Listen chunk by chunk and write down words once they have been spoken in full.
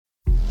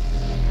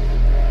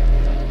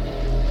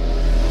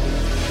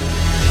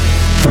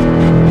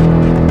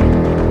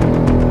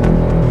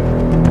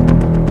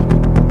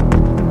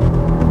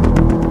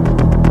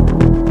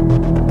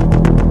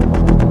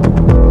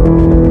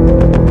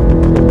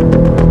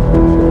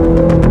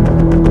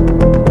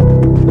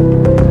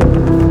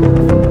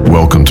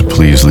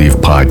Stories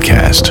Leave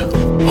podcast,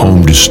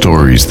 home to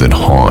stories that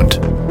haunt.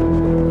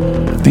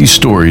 These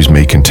stories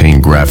may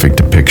contain graphic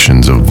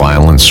depictions of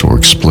violence or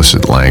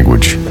explicit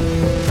language.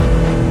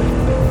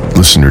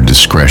 Listener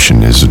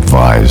discretion is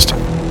advised.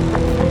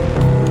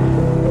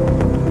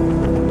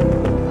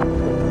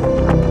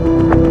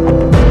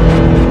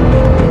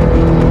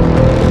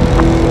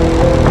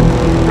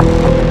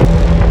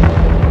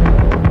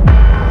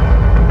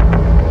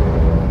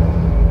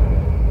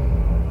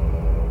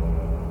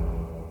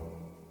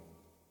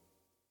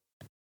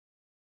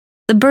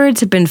 The birds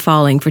have been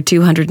falling for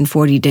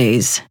 240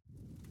 days.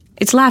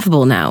 It's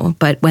laughable now,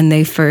 but when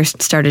they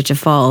first started to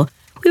fall,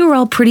 we were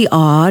all pretty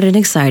awed and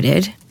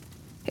excited.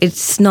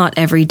 It's not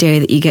every day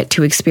that you get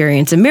to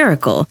experience a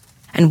miracle,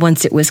 and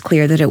once it was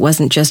clear that it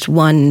wasn't just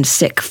one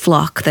sick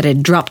flock that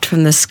had dropped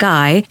from the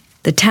sky,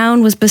 the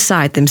town was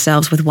beside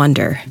themselves with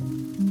wonder.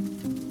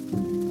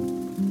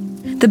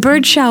 The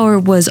bird shower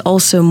was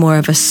also more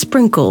of a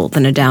sprinkle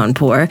than a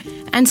downpour,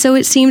 and so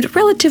it seemed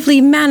relatively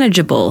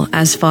manageable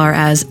as far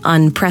as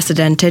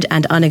unprecedented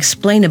and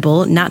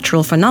unexplainable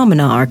natural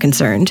phenomena are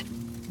concerned.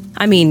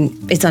 I mean,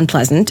 it's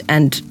unpleasant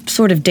and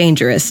sort of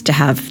dangerous to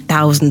have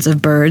thousands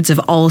of birds of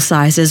all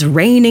sizes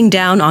raining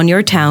down on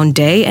your town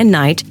day and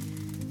night,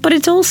 but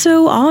it's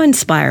also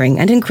awe-inspiring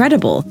and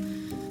incredible.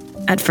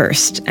 At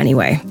first,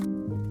 anyway.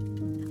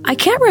 I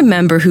can't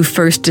remember who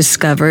first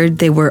discovered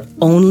they were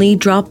only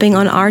dropping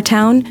on our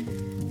town,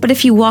 but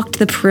if you walked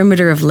the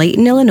perimeter of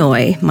Layton,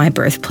 Illinois, my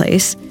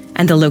birthplace,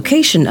 and the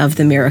location of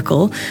the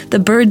miracle, the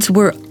birds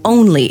were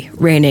only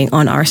raining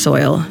on our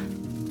soil.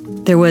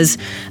 There was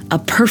a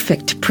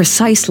perfect,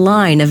 precise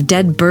line of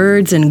dead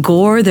birds and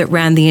gore that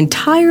ran the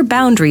entire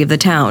boundary of the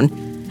town,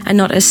 and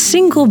not a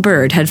single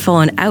bird had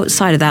fallen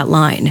outside of that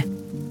line.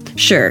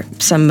 Sure,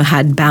 some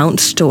had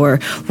bounced or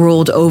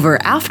rolled over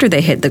after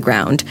they hit the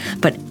ground,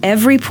 but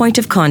every point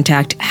of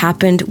contact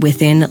happened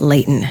within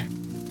Layton.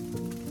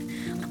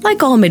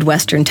 Like all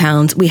Midwestern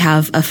towns, we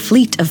have a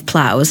fleet of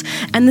plows,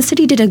 and the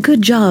city did a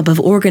good job of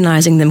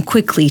organizing them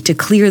quickly to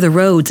clear the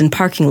roads and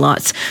parking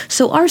lots,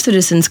 so our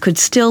citizens could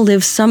still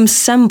live some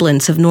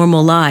semblance of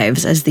normal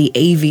lives as the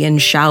avian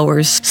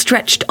showers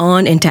stretched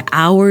on into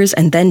hours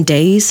and then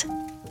days.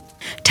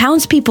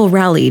 Townspeople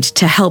rallied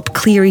to help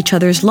clear each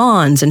other's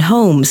lawns and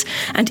homes,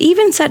 and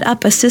even set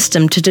up a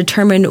system to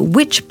determine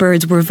which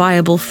birds were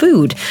viable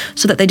food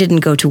so that they didn't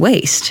go to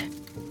waste.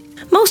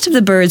 Most of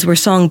the birds were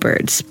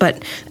songbirds,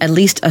 but at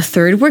least a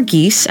third were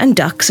geese and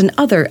ducks and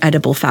other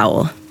edible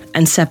fowl,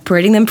 and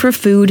separating them for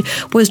food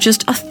was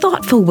just a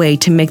thoughtful way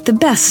to make the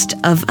best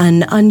of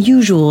an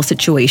unusual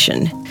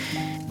situation.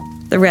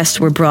 The rest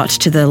were brought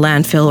to the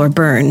landfill or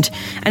burned,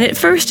 and at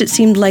first it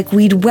seemed like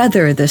we'd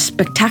weather the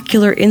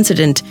spectacular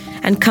incident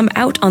and come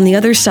out on the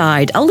other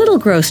side a little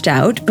grossed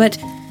out, but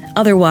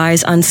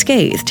otherwise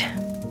unscathed.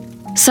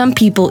 Some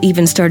people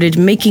even started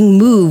making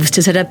moves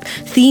to set up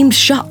themed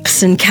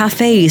shops and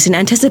cafes in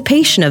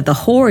anticipation of the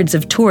hordes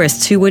of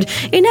tourists who would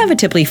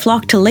inevitably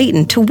flock to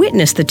Layton to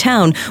witness the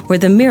town where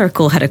the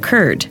miracle had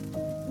occurred.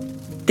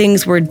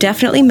 Things were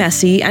definitely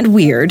messy and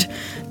weird,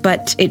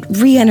 but it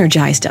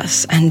re-energized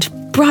us and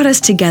brought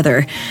us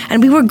together,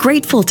 and we were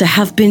grateful to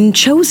have been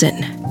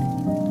chosen.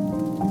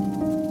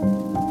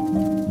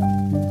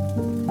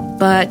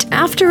 But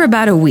after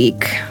about a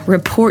week,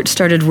 reports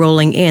started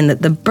rolling in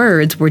that the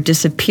birds were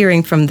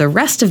disappearing from the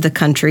rest of the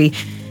country,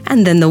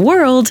 and then the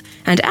world,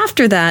 and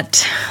after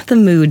that, the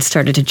mood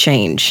started to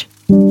change.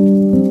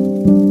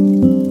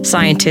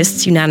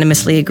 Scientists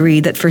unanimously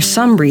agreed that for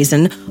some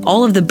reason,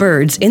 all of the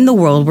birds in the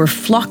world were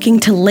flocking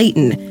to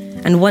Layton,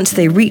 and once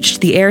they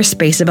reached the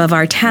airspace above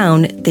our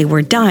town, they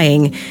were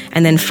dying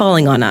and then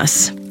falling on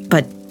us,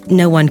 but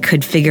no one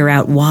could figure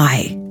out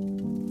why.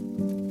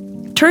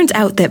 Turns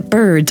out that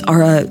birds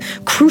are a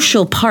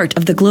crucial part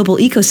of the global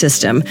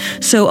ecosystem,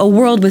 so a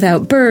world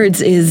without birds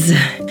is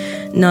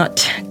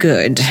not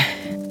good.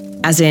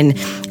 As in,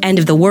 end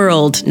of the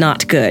world,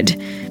 not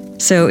good.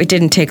 So it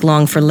didn't take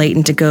long for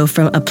Layton to go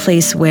from a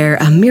place where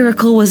a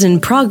miracle was in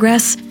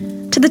progress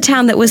to the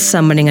town that was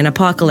summoning an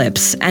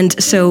apocalypse.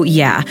 And so,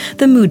 yeah,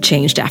 the mood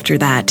changed after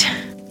that.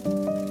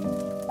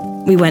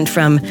 We went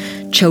from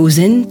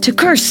chosen to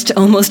cursed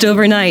almost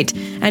overnight,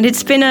 and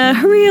it's been a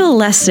real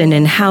lesson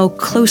in how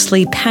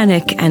closely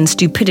panic and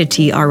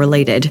stupidity are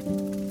related.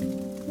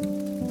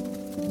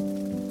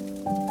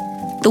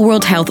 The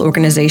World Health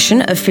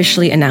Organization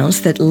officially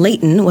announced that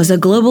Layton was a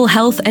global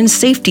health and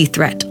safety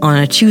threat on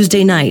a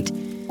Tuesday night,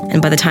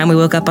 and by the time we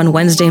woke up on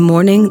Wednesday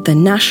morning, the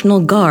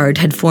National Guard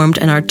had formed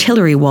an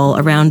artillery wall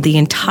around the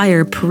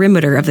entire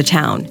perimeter of the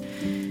town.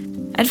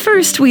 At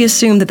first, we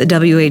assumed that the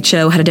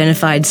WHO had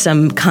identified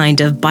some kind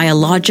of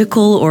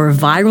biological or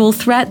viral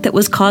threat that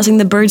was causing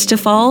the birds to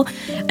fall,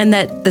 and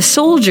that the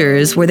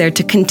soldiers were there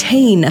to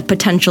contain a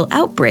potential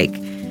outbreak.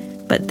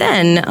 But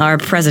then our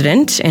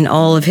president, in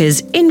all of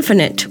his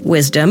infinite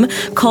wisdom,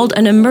 called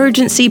an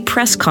emergency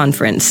press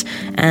conference,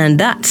 and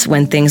that's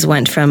when things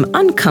went from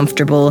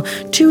uncomfortable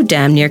to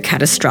damn near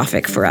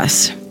catastrophic for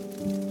us.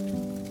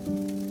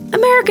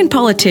 American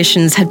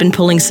politicians had been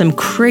pulling some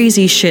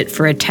crazy shit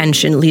for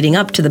attention leading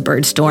up to the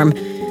bird storm,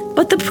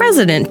 But the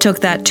president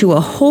took that to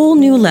a whole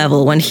new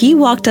level when he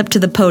walked up to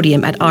the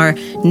podium at our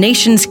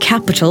nation's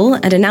capital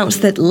and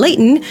announced that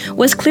Layton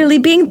was clearly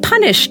being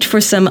punished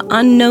for some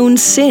unknown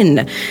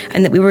sin,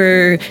 and that we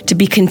were to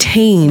be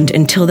contained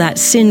until that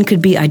sin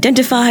could be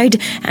identified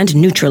and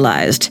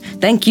neutralized.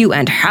 Thank you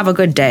and have a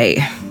good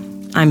day.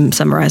 I'm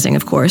summarizing,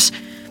 of course,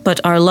 but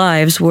our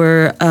lives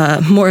were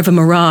more of a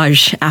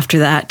mirage after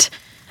that.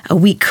 A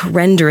weak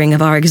rendering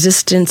of our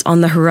existence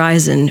on the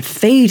horizon,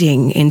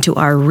 fading into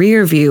our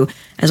rear view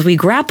as we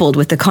grappled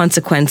with the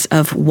consequence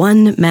of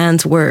one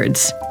man's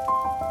words.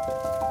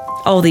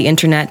 All the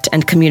internet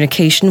and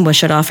communication was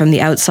shut off from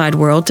the outside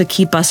world to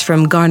keep us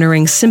from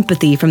garnering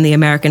sympathy from the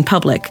American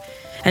public,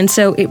 and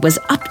so it was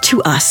up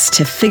to us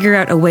to figure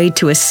out a way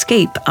to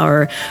escape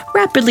our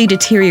rapidly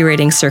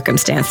deteriorating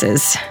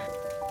circumstances.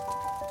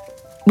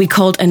 We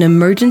called an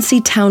emergency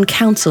town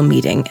council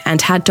meeting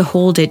and had to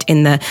hold it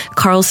in the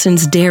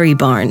Carlson's Dairy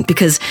Barn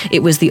because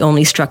it was the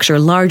only structure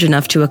large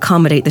enough to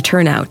accommodate the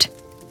turnout.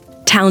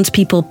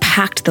 Townspeople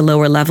packed the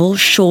lower level,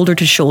 shoulder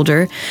to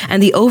shoulder,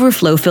 and the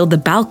overflow filled the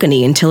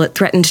balcony until it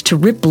threatened to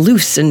rip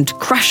loose and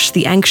crush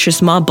the anxious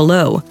mob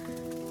below.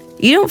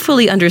 You don't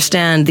fully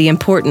understand the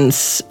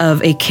importance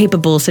of a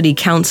capable city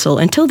council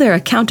until they're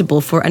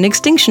accountable for an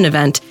extinction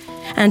event,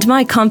 and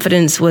my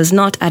confidence was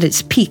not at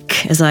its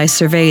peak as I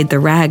surveyed the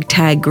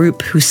ragtag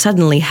group who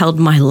suddenly held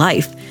my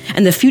life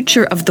and the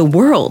future of the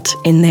world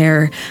in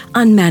their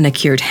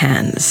unmanicured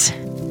hands.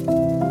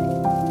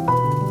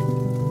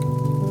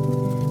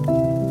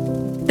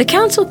 The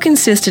council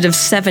consisted of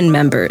 7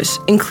 members,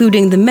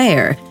 including the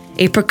mayor,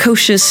 a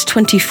precocious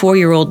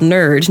 24-year-old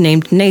nerd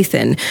named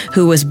Nathan,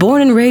 who was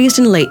born and raised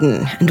in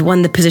Layton and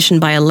won the position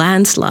by a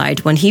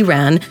landslide when he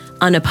ran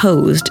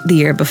unopposed the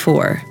year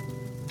before.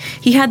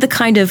 He had the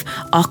kind of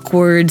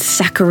awkward,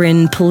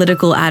 saccharine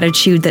political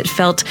attitude that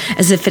felt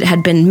as if it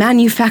had been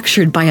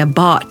manufactured by a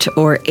bot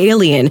or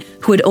alien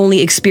who had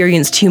only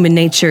experienced human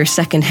nature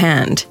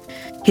secondhand.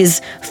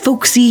 His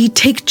folksy,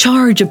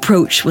 take-charge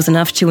approach was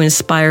enough to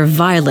inspire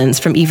violence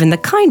from even the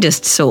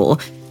kindest soul,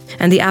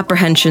 and the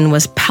apprehension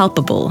was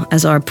palpable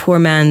as our poor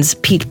man's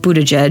Pete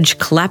Buttigieg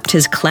clapped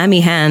his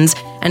clammy hands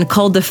and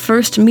called the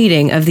first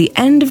meeting of the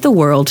end of the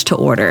world to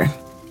order.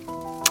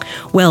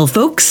 "Well,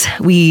 folks,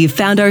 we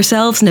found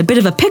ourselves in a bit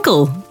of a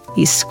pickle,"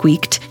 he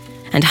squeaked,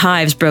 and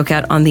hives broke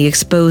out on the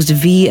exposed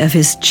V of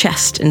his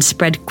chest and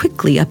spread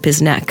quickly up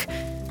his neck.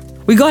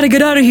 "We gotta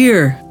get out of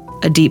here,"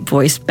 a deep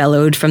voice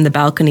bellowed from the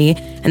balcony,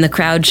 and the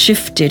crowd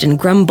shifted and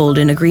grumbled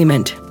in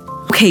agreement.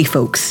 "Okay,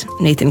 folks,"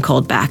 Nathan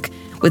called back,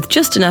 with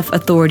just enough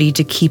authority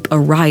to keep a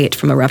riot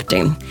from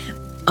erupting.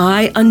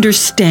 "I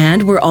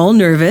understand we're all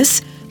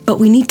nervous, but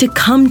we need to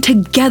come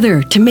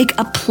together to make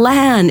a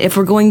plan if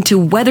we're going to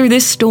weather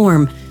this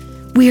storm.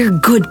 We're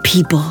good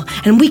people,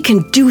 and we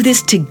can do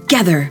this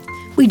together.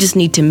 We just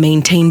need to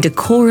maintain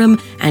decorum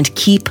and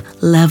keep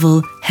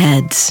level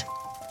heads."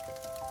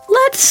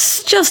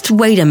 "Let's just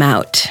wait 'em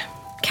out,"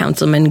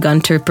 Councilman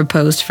Gunter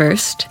proposed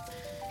first.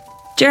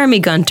 Jeremy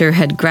Gunter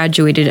had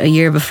graduated a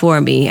year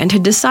before me and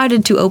had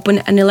decided to open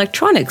an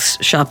electronics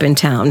shop in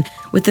town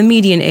with the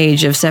median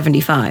age of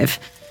 75.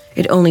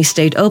 It only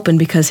stayed open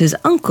because his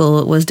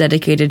uncle was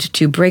dedicated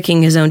to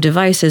breaking his own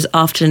devices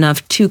often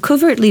enough to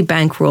covertly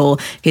bankroll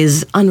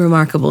his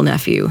unremarkable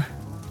nephew.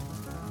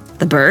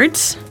 "The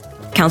birds?"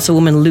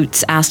 Councilwoman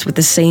Lutz asked with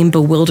the same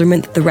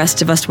bewilderment that the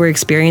rest of us were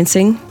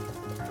experiencing.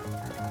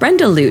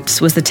 Brenda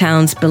Lutz was the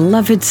town's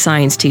beloved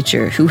science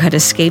teacher who had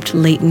escaped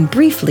Layton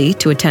briefly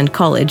to attend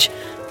college,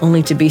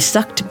 only to be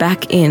sucked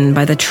back in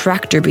by the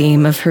tractor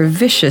beam of her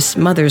vicious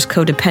mother's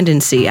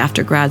codependency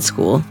after grad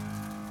school.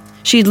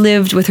 She'd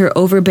lived with her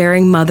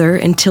overbearing mother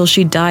until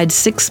she died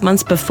 6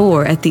 months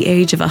before at the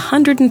age of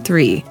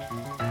 103,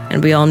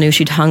 and we all knew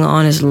she'd hung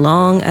on as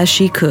long as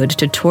she could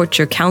to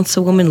torture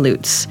Councilwoman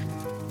Lutz.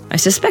 I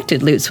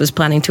suspected Lutz was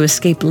planning to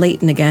escape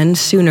Layton again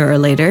sooner or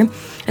later,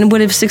 and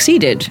would have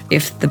succeeded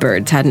if the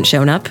birds hadn't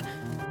shown up.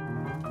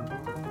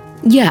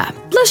 "Yeah,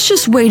 let's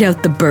just wait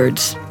out the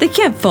birds. They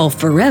can't fall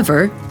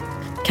forever."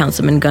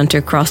 Councilman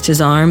Gunter crossed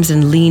his arms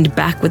and leaned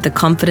back with the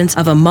confidence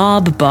of a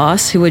mob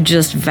boss who had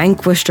just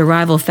vanquished a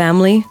rival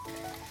family.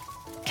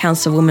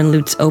 Councilwoman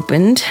Lutz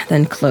opened,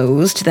 then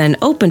closed, then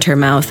opened her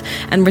mouth,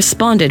 and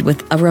responded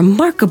with a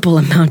remarkable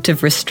amount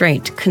of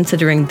restraint,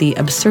 considering the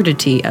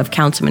absurdity of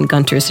Councilman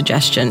Gunter's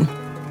suggestion.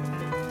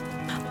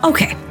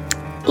 "Okay,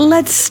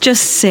 let's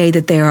just say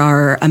that there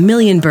are 1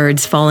 million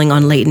birds falling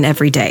on Layton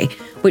every day,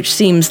 which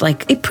seems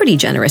like a pretty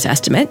generous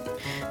estimate."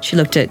 She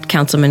looked at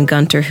Councilman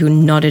Gunter, who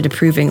nodded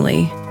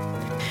approvingly.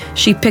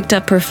 She picked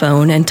up her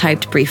phone and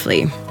typed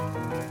briefly.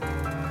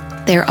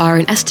 "There are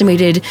an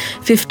estimated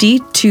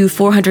 50 to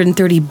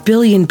 430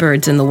 billion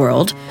birds in the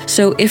world,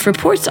 so if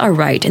reports are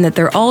right and that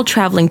they're all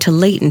traveling to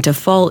Layton to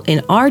fall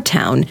in our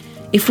town,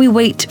 if we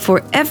wait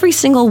for every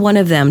single one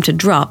of them to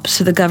drop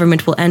so the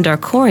government will end our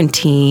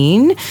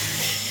quarantine..."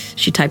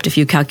 She typed a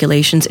few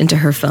calculations into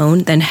her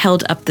phone, then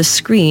held up the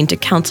screen to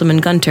Councilman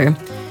Gunter.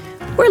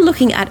 "We're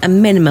looking at a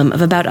minimum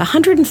of about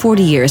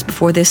 140 years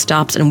before this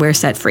stops and we're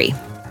set free."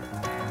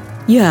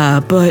 "Yeah,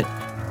 but..."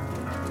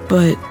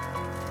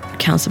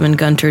 Councilman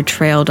Gunter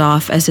trailed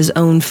off as his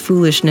own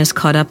foolishness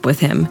caught up with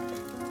him.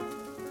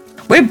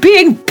 "We're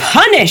being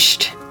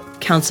punished!"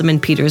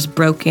 Councilman Peters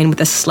broke in with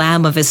a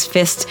slam of his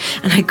fist,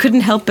 and I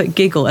couldn't help but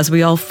giggle as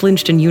we all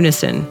flinched in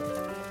unison.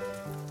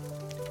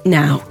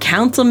 "Now,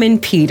 Councilman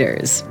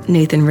Peters,"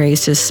 Nathan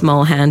raised his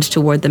small hand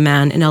toward the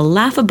man in a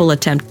laughable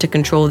attempt to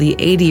control the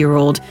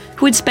 80-year-old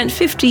who had spent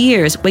 50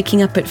 years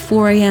waking up at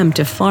 4 a.m.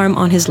 to farm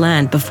on his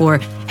land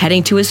before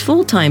heading to his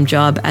full-time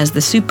job as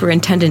the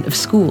superintendent of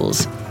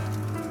schools.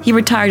 He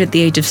retired at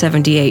the age of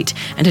 78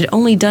 and had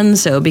only done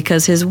so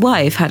because his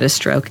wife had a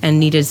stroke and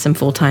needed some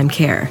full-time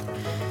care.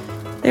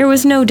 There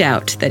was no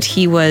doubt that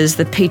he was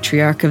the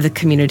patriarch of the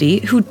community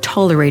who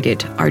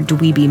tolerated our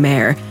dweeby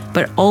mayor,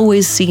 but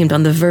always seemed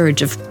on the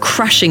verge of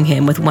crushing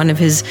him with one of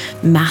his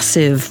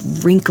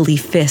massive, wrinkly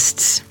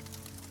fists.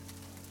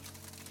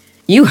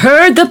 "You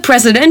heard the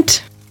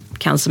president,"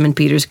 Councilman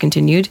Peters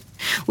continued.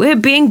 "We're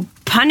being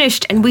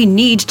punished and we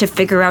need to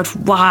figure out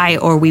why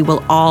or we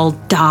will all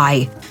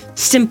die.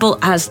 Simple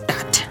as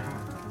that."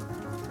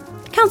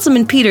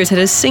 Councilman Peters had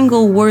a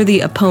single worthy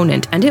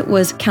opponent, and it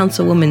was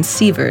Councilwoman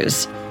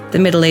Sievers, the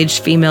middle-aged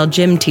female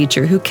gym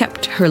teacher who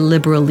kept her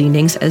liberal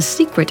leanings as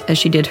secret as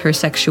she did her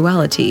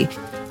sexuality,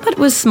 but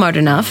was smart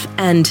enough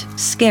and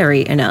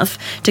scary enough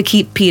to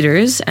keep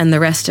Peters and the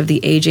rest of the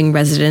aging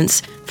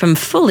residents from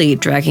fully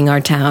dragging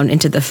our town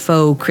into the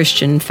faux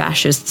Christian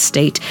fascist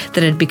state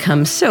that had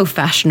become so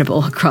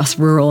fashionable across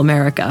rural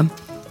America.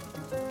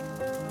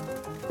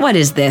 "What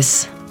is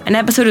this? An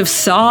episode of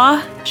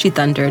Saw?" she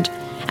thundered,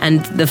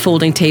 and the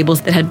folding tables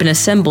that had been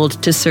assembled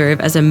to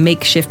serve as a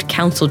makeshift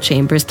council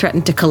chambers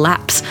threatened to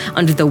collapse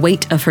under the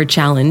weight of her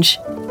challenge.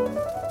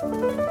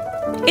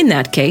 "In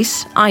that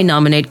case, I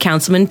nominate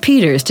Councilman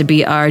Peters to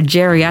be our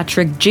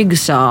geriatric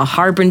jigsaw,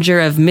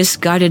 harbinger of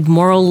misguided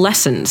moral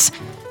lessons,"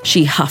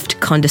 she huffed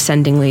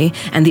condescendingly,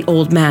 and the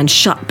old man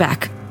shot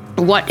back.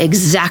 "What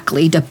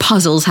exactly do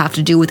puzzles have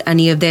to do with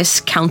any of this,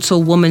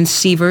 Councilwoman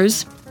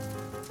Sievers?"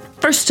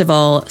 "First of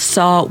all,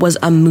 Saw was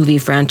a movie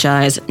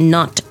franchise,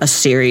 not a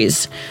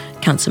series,"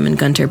 Councilman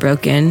Gunter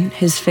broke in,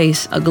 his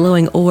face a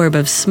glowing orb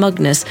of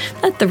smugness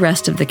that the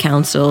rest of the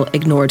council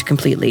ignored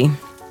completely.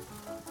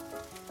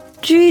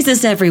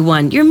 "Jesus,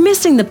 everyone, you're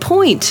missing the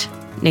point,"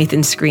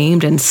 Nathan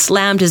screamed and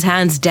slammed his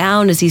hands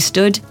down as he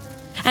stood.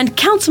 "And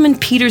Councilman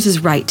Peters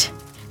is right.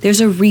 There's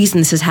a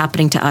reason this is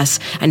happening to us,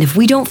 and if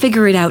we don't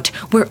figure it out,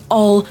 we're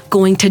all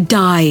going to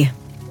die."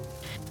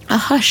 A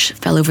hush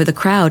fell over the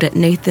crowd at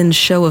Nathan's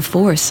show of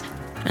force,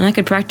 and I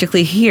could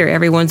practically hear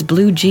everyone's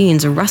blue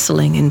jeans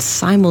rustling in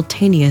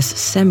simultaneous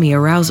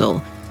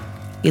semi-arousal.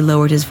 He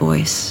lowered his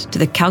voice to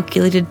the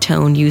calculated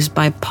tone used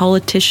by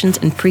politicians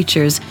and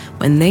preachers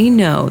when they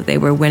know they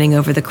were winning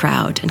over the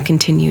crowd, and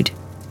continued,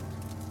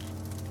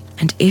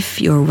 "And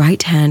if your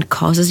right hand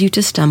causes you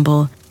to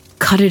stumble,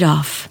 cut it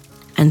off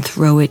and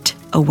throw it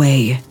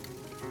away.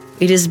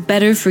 It is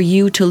better for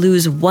you to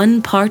lose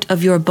one part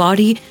of your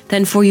body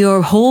than for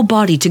your whole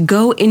body to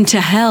go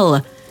into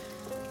hell."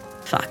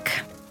 "Fuck,"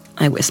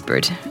 I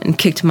whispered, and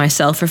kicked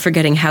myself for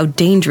forgetting how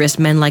dangerous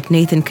men like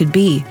Nathan could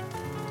be.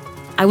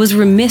 I was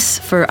remiss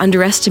for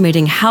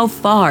underestimating how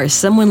far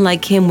someone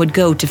like him would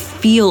go to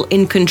feel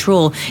in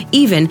control,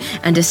 even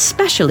and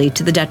especially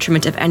to the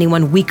detriment of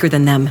anyone weaker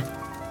than them.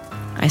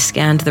 I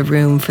scanned the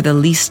room for the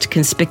least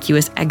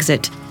conspicuous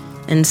exit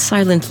and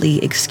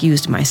silently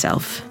excused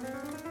myself.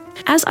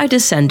 As I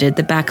descended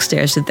the back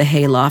stairs of the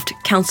hayloft,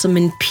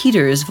 Councilman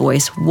Peters'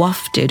 voice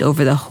wafted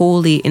over the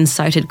wholly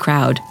incited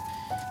crowd.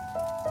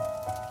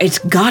 "It's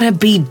gotta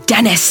be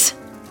Dennis,"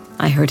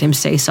 I heard him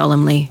say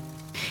solemnly.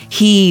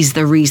 "He's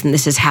the reason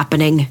this is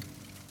happening."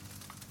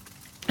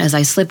 As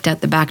I slipped out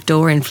the back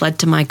door and fled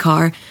to my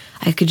car,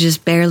 I could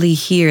just barely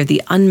hear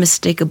the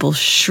unmistakable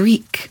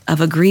shriek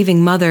of a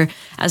grieving mother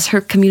as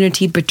her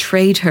community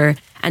betrayed her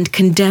and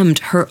condemned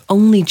her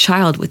only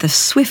child with a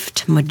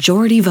swift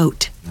majority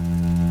vote.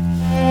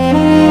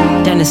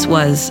 Dennis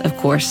was, of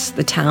course,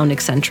 the town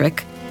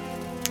eccentric.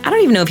 I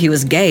don't even know if he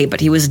was gay,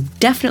 but he was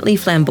definitely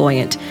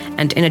flamboyant,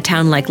 and in a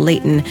town like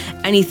Layton,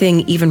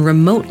 anything even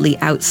remotely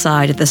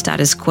outside of the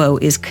status quo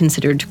is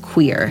considered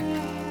queer.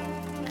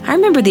 I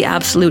remember the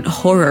absolute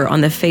horror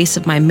on the face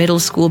of my middle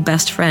school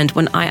best friend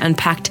when I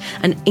unpacked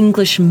an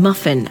English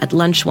muffin at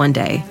lunch one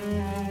day.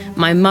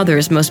 My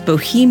mother's most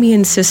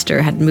bohemian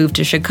sister had moved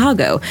to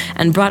Chicago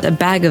and brought a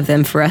bag of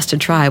them for us to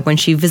try when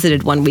she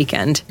visited one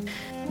weekend.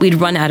 We'd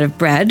run out of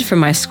bread for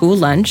my school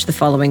lunch the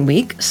following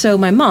week, so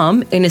my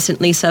mom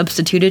innocently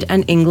substituted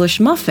an English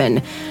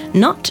muffin,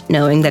 not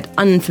knowing that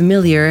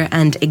unfamiliar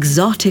and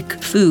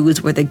exotic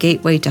foods were the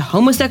gateway to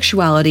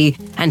homosexuality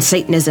and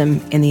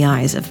Satanism in the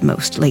eyes of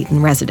most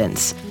Layton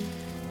residents.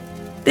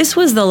 This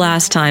was the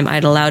last time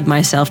I'd allowed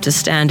myself to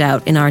stand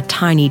out in our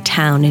tiny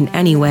town in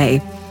any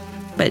way.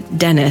 But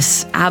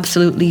Dennis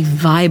absolutely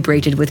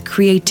vibrated with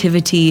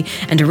creativity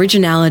and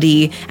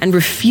originality and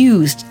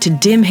refused to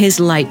dim his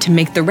light to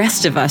make the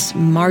rest of us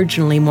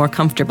marginally more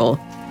comfortable.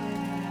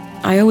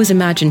 I always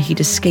imagined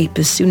he'd escape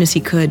as soon as he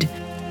could,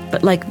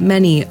 but like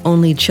many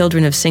only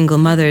children of single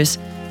mothers,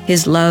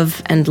 His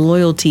love and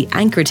loyalty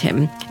anchored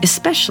him,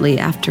 especially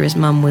after his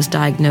mum was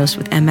diagnosed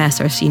with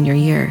MS our senior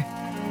year.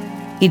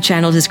 He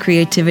channeled his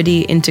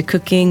creativity into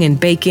cooking and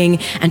baking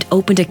and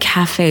opened a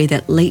cafe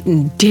that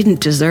Leighton didn't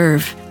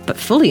deserve, but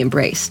fully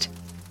embraced.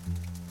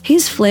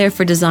 His flair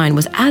for design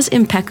was as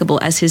impeccable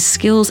as his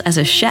skills as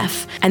a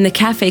chef, and the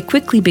cafe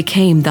quickly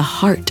became the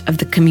heart of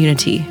the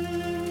community.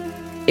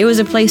 It was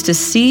a place to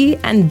see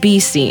and be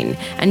seen,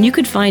 and you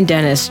could find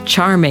Dennis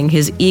charming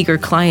his eager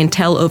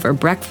clientele over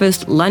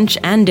breakfast, lunch,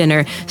 and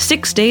dinner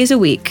 6 days a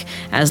week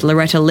as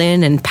Loretta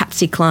Lynn and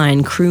Patsy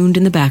Cline crooned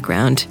in the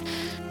background.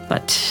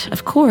 But,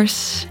 of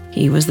course,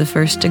 he was the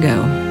first to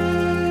go.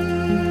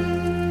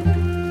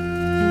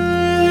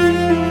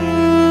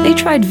 They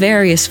tried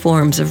various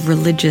forms of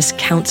religious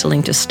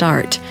counseling to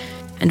start,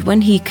 and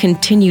when he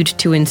continued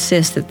to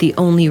insist that the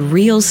only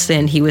real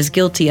sin he was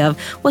guilty of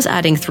was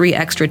adding 3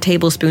 extra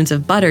tablespoons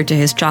of butter to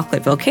his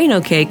chocolate volcano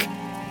cake,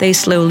 they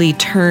slowly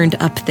turned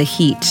up the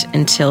heat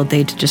until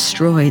they'd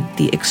destroyed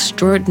the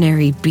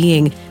extraordinary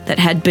being that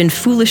had been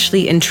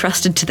foolishly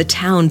entrusted to the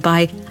town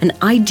by an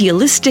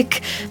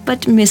idealistic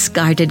but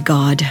misguided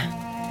God.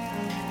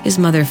 His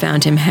mother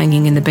found him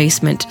hanging in the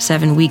basement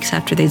 7 weeks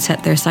after they'd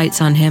set their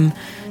sights on him,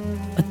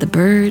 but the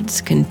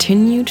birds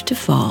continued to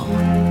fall.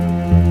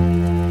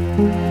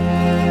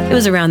 It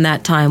was around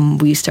that time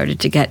we started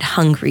to get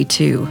hungry,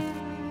 too.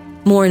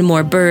 More and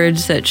more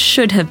birds that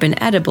should have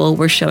been edible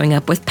were showing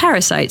up with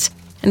parasites,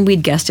 and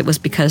we'd guessed it was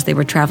because they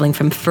were traveling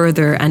from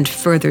further and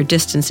further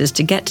distances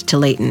to get to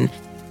Leighton,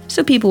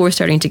 so people were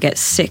starting to get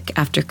sick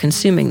after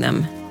consuming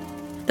them.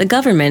 The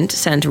government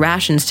sent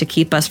rations to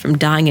keep us from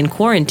dying in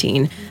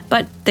quarantine,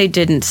 but they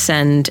didn't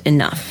send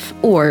enough,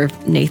 or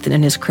Nathan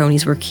and his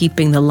cronies were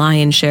keeping the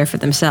lion's share for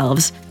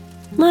themselves.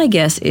 My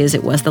guess is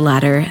it was the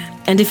latter,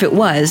 and if it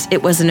was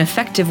an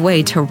effective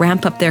way to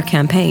ramp up their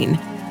campaign.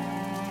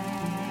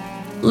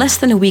 Less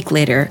than a week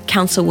later,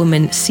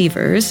 Councilwoman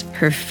Sievers,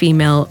 her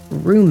female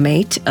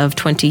roommate of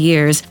 20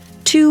 years,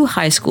 2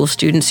 high school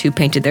students who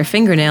painted their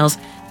fingernails,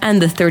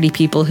 and the 30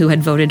 people who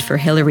had voted for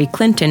Hillary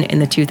Clinton in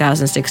the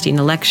 2016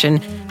 election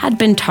had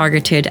been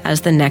targeted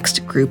as the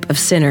next group of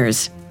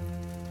sinners.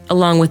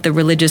 Along with the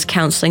religious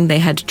counseling they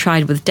had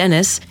tried with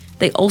Dennis,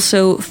 they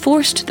also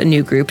forced the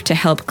new group to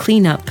help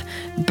clean up,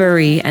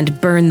 bury,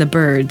 and burn the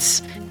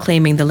birds,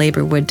 claiming the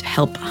labor would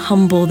help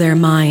humble their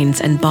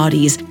minds and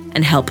bodies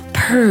and help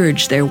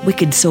purge their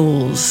wicked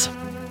souls.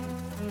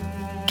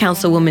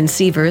 Councilwoman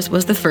Sievers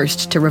was the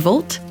first to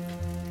revolt.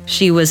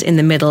 She was in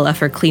the middle of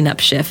her cleanup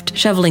shift,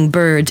 shoveling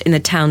birds in the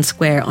town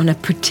square on a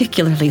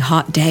particularly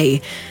hot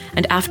day,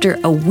 and after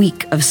a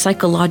week of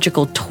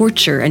psychological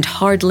torture and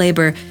hard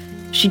labor,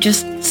 she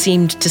just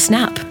seemed to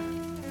snap.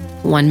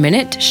 One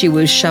minute, she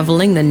was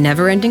shoveling the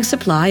never-ending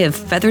supply of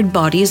feathered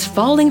bodies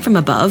falling from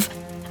above,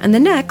 and the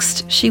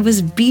next, she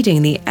was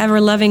beating the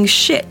ever-loving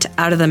shit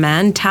out of the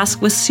man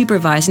tasked with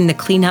supervising the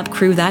cleanup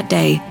crew that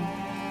day.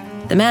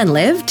 The man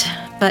lived,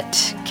 but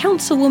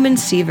Councilwoman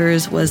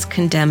Sievers was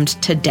condemned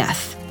to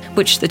death,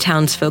 which the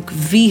townsfolk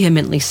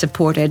vehemently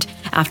supported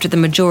after the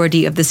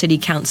majority of the city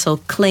council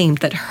claimed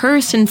that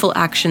her sinful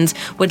actions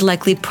would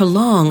likely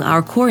prolong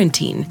our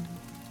quarantine.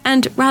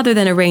 And rather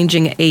than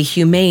arranging a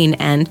humane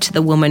end to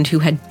the woman who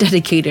had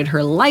dedicated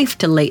her life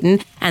to Leighton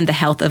and the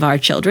health of our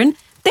children,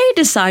 they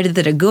decided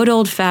that a good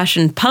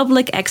old-fashioned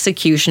public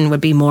execution would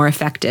be more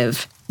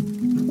effective.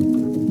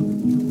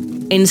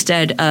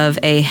 Instead of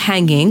a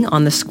hanging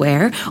on the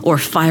square or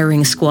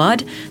firing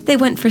squad, they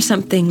went for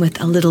something with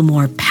a little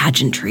more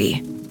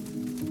pageantry.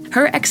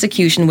 Her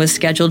execution was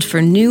scheduled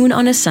for noon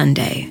on a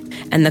Sunday,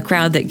 and the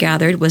crowd that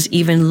gathered was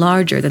even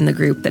larger than the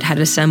group that had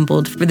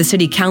assembled for the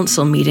city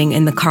council meeting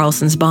in the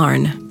Carlson's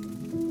barn.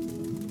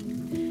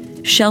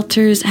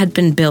 Shelters had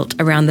been built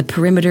around the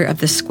perimeter of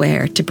the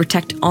square to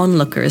protect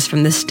onlookers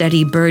from the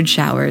steady bird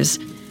showers,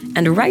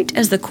 and right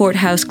as the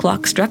courthouse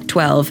clock struck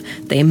 12,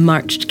 they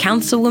marched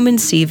Councilwoman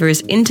Sievers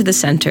into the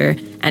center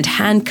and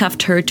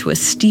handcuffed her to a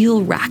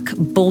steel rack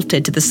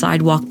bolted to the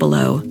sidewalk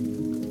below.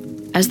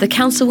 As the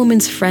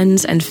councilwoman's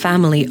friends and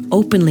family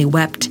openly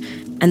wept,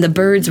 and the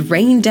birds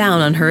rained down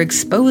on her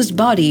exposed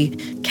body,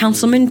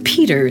 Councilman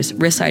Peters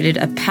recited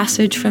a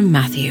passage from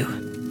Matthew.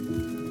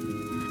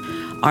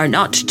 "Are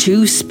not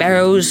 2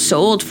 sparrows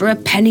sold for a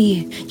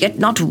penny? Yet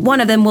not one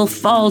of them will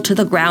fall to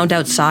the ground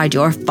outside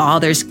your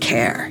Father's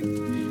care.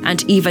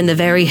 And even the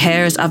very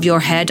hairs of your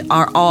head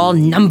are all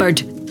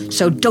numbered.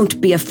 So don't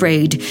be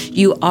afraid.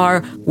 You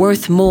are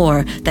worth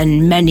more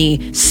than many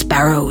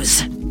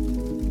sparrows."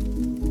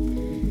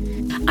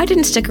 I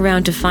didn't stick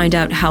around to find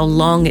out how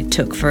long it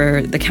took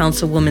for the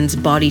councilwoman's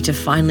body to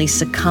finally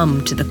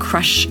succumb to the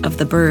crush of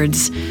the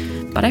birds,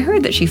 but I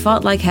heard that she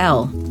fought like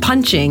hell,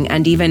 punching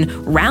and even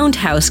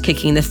roundhouse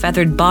kicking the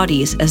feathered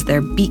bodies as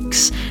their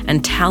beaks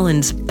and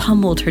talons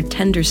pummeled her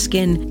tender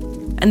skin,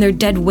 and their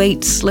dead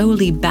weight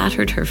slowly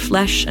battered her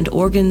flesh and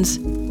organs.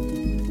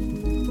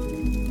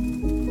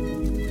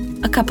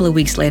 A couple of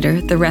weeks later,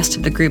 the rest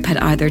of the group had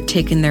either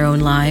taken their own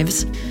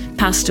lives,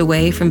 passed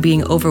away from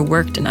being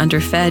overworked and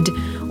underfed,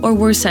 or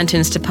were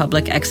sentenced to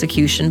public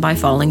execution by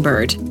falling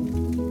bird.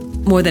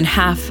 More than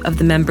half of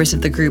the members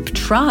of the group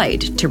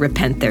tried to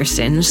repent their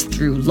sins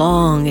through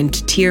long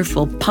and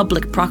tearful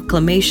public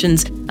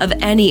proclamations of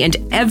any and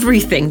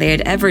everything they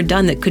had ever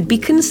done that could be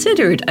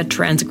considered a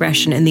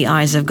transgression in the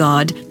eyes of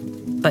God.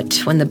 But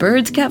when the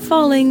birds kept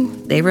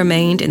falling, they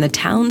remained in the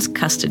town's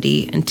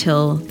custody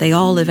until they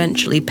all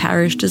eventually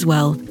perished as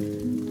well.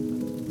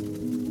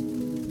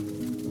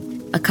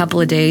 A couple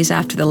of days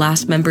after the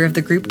last member of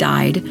the group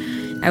died,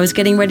 I was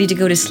getting ready to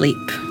go to sleep,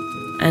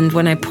 and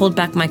when I pulled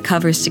back my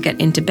covers to get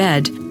into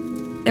bed,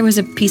 there was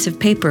a piece of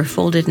paper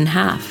folded in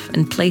half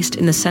and placed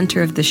in the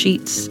center of the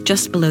sheets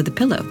just below the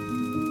pillow.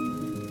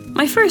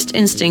 My first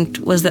instinct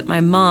was that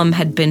my mom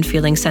had been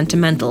feeling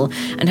sentimental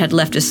and had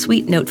left a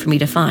sweet note for me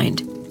to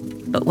find.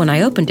 But when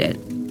I opened it,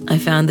 I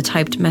found the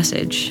typed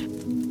message.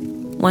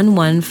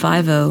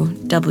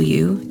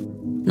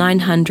 1150W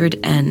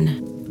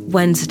 900N,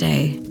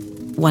 Wednesday,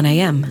 1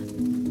 a.m.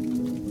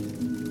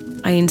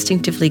 I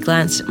instinctively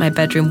glanced at my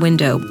bedroom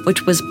window,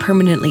 which was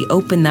permanently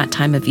open that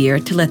time of year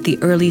to let the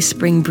early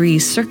spring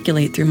breeze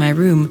circulate through my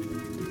room.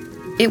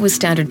 It was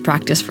standard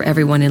practice for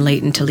everyone in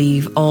Layton to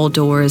leave all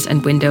doors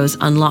and windows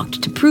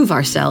unlocked to prove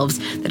ourselves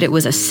that it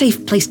was a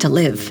safe place to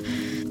live.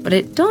 But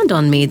it dawned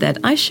on me that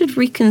I should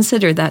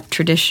reconsider that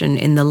tradition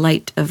in the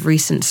light of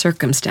recent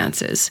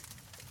circumstances.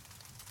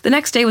 The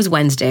next day was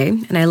Wednesday,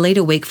 and I laid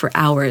awake for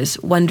hours,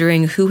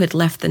 wondering who had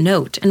left the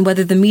note and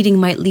whether the meeting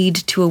might lead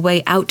to a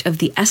way out of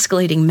the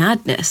escalating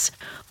madness,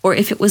 or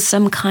if it was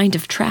some kind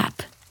of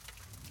trap.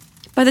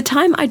 By the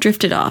time I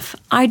drifted off,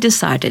 I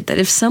decided that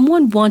if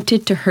someone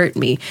wanted to hurt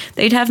me,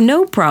 they'd have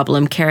no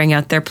problem carrying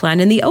out their plan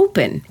in the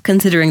open,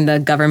 considering the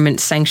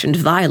government-sanctioned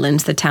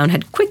violence the town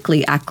had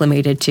quickly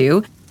acclimated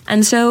to.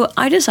 And so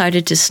I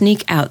decided to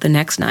sneak out the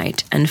next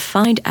night and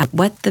find out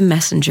what the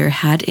messenger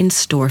had in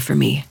store for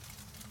me.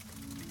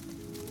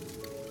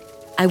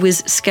 I was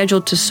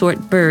scheduled to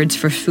sort birds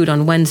for food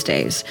on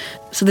Wednesdays,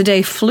 so the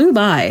day flew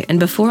by, and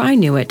before I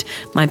knew it,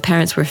 my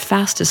parents were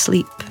fast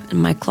asleep,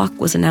 and my clock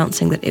was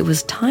announcing that it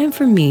was time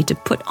for me to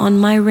put on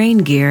my rain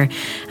gear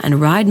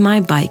and ride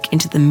my bike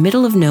into the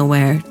middle of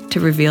nowhere to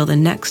reveal the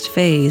next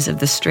phase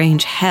of the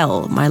strange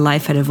hell my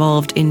life had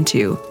evolved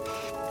into.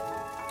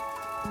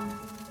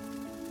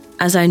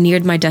 As I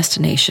neared my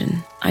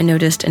destination, I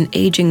noticed an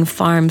aging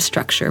farm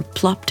structure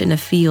plopped in a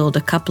field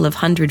a couple of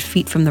 100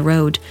 feet from the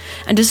road,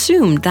 and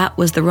assumed that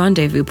was the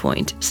rendezvous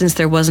point, since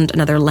there wasn't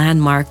another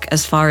landmark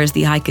as far as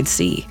the eye could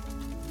see.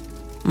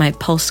 My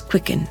pulse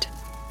quickened,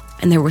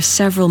 and there were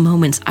several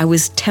moments I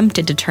was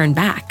tempted to turn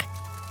back,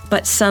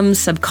 but some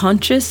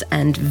subconscious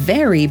and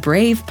very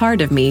brave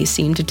part of me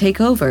seemed to take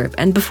over,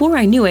 and before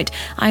I knew it,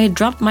 I had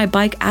dropped my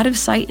bike out of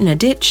sight in a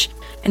ditch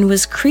and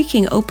was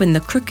creaking open the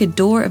crooked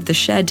door of the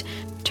shed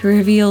to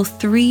reveal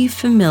 3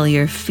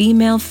 familiar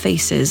female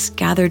faces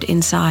gathered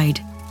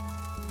inside.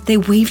 They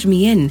waved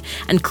me in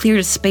and cleared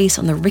a space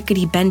on the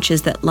rickety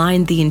benches that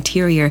lined the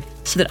interior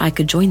so that I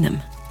could join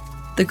them.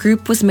 The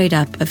group was made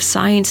up of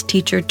science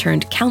teacher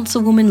turned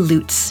councilwoman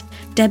Lutz,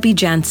 Debbie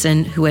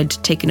Jansen, who had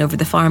taken over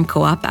the farm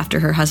co-op after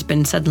her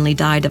husband suddenly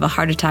died of a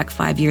heart attack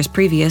 5 years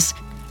previous,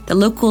 the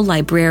local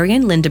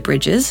librarian Linda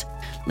Bridges.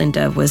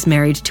 Linda was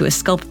married to a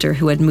sculptor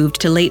who had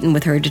moved to Layton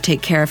with her to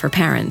take care of her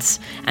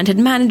parents, and had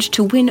managed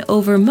to win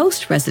over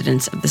most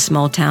residents of the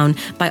small town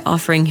by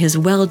offering his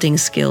welding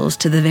skills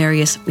to the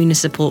various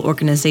municipal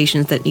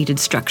organizations that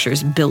needed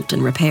structures built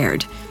and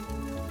repaired.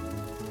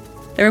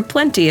 There were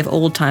plenty of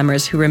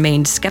old-timers who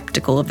remained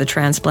skeptical of the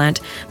transplant,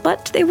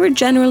 but they were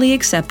generally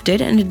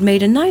accepted and had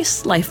made a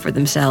nice life for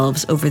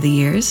themselves over the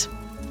years.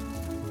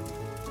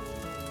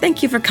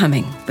 "Thank you for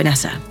coming,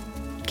 Vanessa,"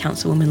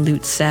 Councilwoman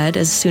Lutz said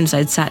as soon as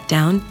I'd sat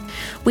down.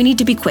 "We need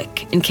to be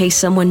quick in case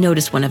someone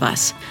noticed one of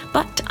us,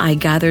 but I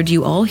gathered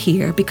you all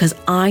here because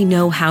I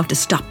know how to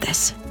stop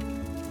this."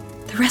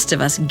 The rest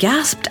of us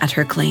gasped at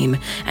her claim,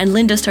 and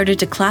Linda started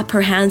to clap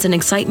her hands in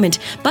excitement,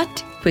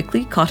 but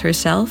quickly caught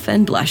herself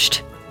and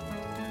blushed.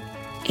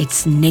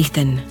 "It's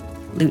Nathan,"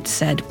 Lutz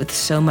said with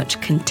so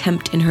much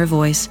contempt in her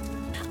voice.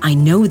 "I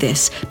know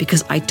this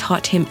because I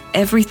taught him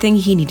everything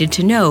he needed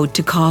to know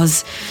to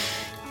cause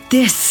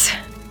this."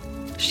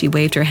 She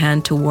waved her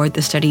hand toward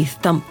the steady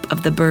thump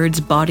of the birds'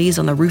 bodies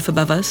on the roof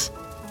above us.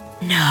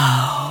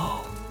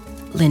 "No,"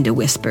 Linda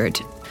whispered.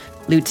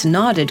 Lutz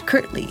nodded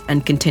curtly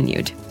and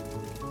continued.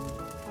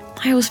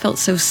 I always felt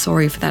so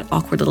sorry for that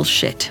awkward little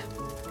shit.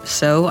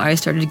 So I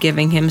started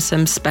giving him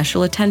some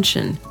special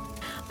attention.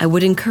 I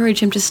would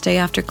encourage him to stay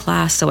after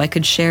class so I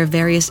could share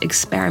various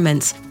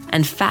experiments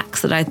and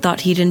facts that I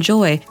thought he'd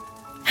enjoy.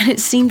 And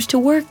it seemed to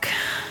work.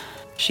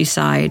 She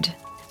sighed,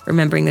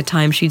 remembering the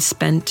time she'd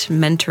spent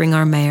mentoring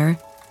our mayor.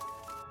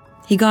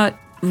 He got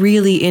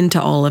really into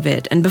all of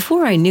it, and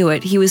before I knew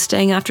it, he was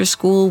staying after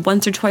school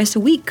once or twice a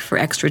week for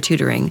extra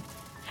tutoring.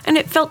 And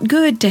it felt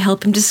good to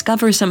help him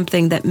discover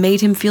something that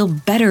made him feel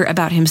better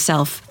about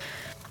himself.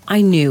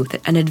 I knew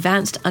that an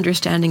advanced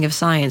understanding of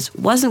science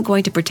wasn't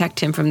going to protect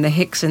him from the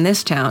hicks in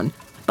this town,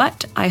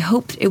 but I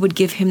hoped it would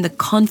give him the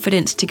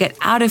confidence to get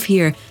out of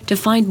here to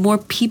find more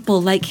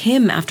people like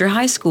him after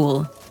high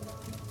school.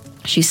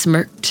 She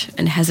smirked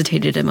and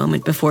hesitated a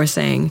moment before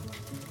saying,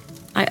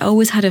 I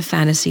always had a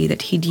fantasy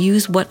that he'd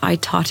use what I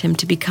taught him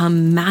to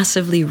become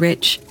massively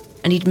rich,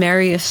 and he'd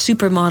marry a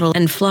supermodel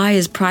and fly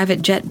his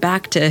private jet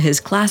back to his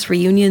class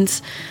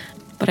reunions.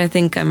 But I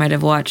think I might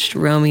have watched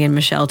Romy and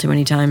Michelle too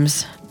many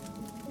times.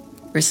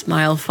 Her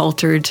smile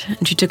faltered,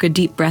 and she took a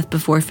deep breath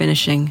before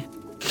finishing.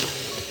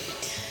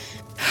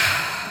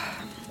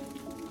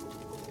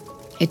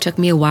 It took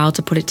me a while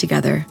to put it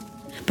together,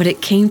 but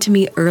it came to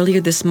me earlier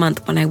this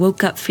month when I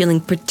woke up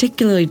feeling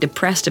particularly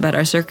depressed about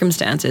our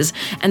circumstances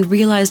and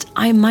realized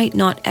I might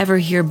not ever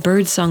hear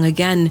birdsong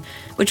again,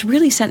 which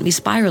really sent me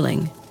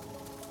spiraling.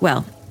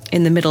 Well,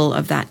 in the middle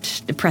of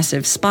that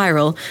depressive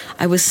spiral,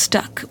 I was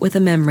stuck with a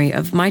memory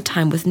of my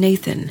time with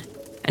Nathan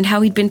and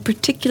how he'd been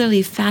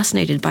particularly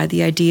fascinated by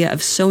the idea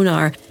of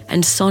sonar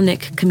and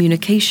sonic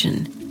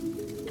communication.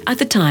 At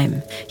the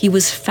time, he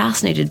was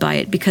fascinated by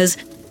it because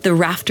the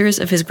rafters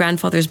of his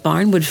grandfather's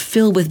barn would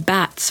fill with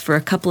bats for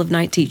a couple of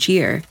nights each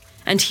year,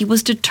 and he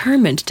was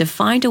determined to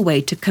find a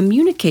way to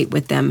communicate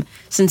with them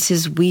since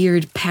his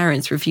weird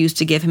parents refused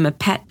to give him a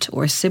pet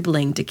or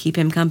sibling to keep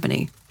him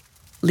company.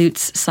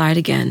 Lutz sighed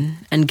again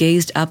and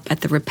gazed up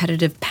at the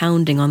repetitive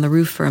pounding on the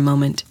roof for a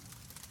moment.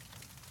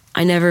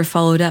 I never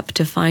followed up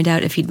to find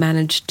out if he'd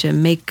managed to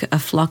make a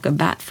flock of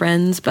bat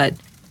friends, but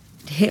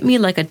it hit me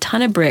like a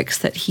ton of bricks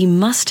that he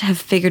must have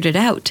figured it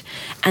out,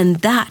 and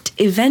that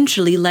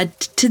eventually led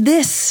to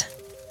this.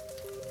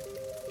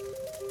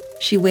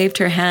 She waved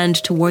her hand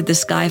toward the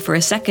sky for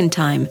a second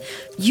time,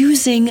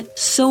 using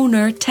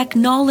sonar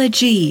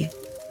technology.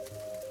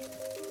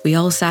 We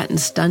all sat in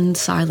stunned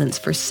silence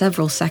for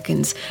several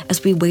seconds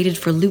as we waited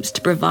for Lutz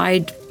to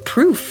provide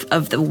proof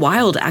of the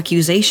wild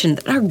accusation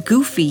that our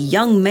goofy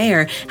young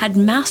mayor had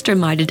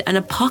masterminded an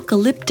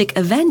apocalyptic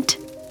event.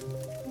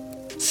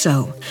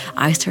 So,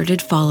 I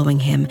started following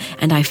him,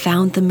 and I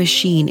found the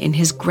machine in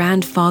his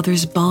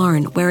grandfather's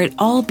barn, where it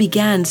all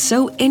began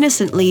so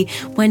innocently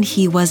when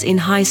he was in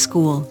high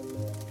school.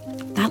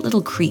 That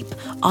little creep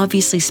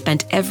obviously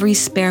spent every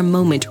spare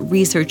moment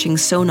researching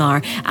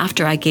sonar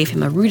after I gave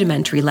him a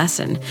rudimentary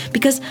lesson,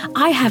 because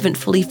I haven't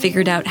fully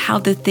figured out how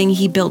the thing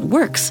he built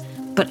works,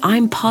 but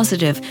I'm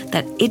positive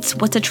that it's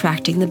what's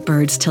attracting the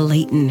birds to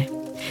Layton.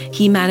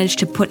 He managed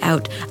to put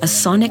out a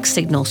sonic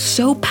signal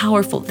so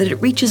powerful that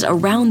it reaches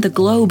around the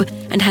globe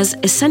and has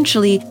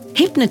essentially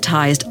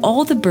hypnotized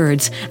all the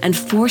birds and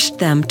forced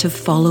them to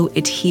follow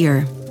it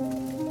here.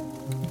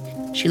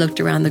 She looked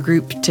around the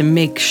group to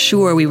make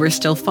sure we were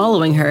still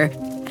following her,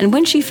 and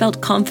when she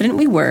felt confident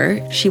we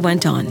were, she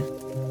went on.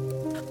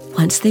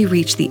 Once they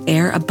reach the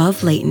air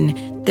above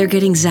Layton, they're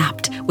getting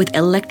zapped with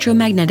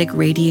electromagnetic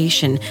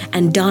radiation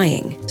and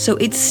dying, so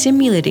it's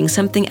simulating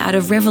something out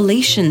of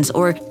Revelations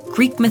or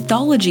Greek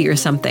mythology or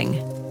something.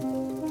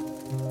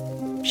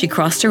 She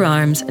crossed her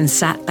arms and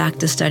sat back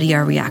to study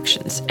our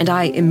reactions, and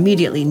I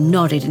immediately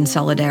nodded in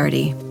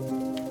solidarity.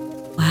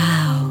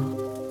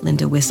 Wow,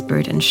 Linda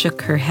whispered and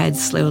shook her head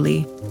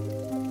slowly.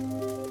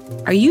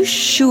 Are you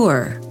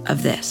sure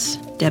of this?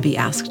 Debbie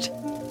asked.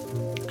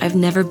 I've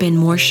never been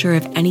more sure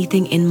of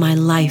anything in my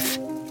life,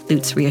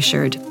 Lutz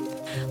reassured.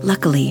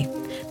 Luckily,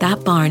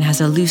 that barn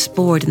has a loose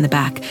board in the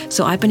back,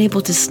 so I've been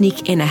able to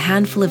sneak in a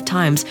handful of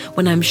times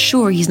when I'm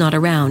sure he's not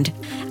around,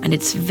 and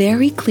it's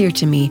very clear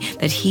to me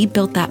that he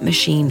built that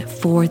machine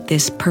for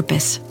this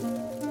purpose.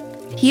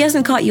 He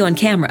hasn't caught you on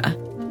camera?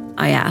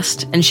 I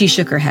asked, and she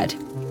shook her head.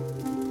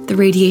 The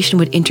radiation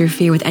would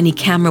interfere with any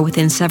camera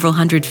within several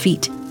hundred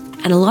feet,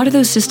 and a lot of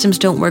those systems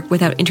don't work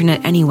without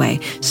internet anyway,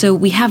 so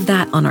we have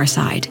that on our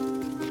side.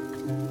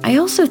 I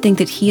also think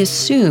that he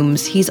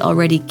assumes he's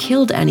already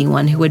killed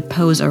anyone who would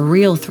pose a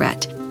real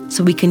threat,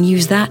 so we can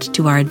use that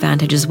to our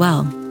advantage as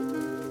well.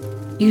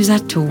 Use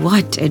that to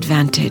what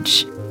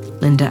advantage?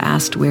 Linda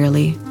asked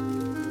wearily.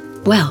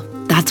 Well,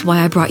 that's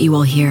why I brought you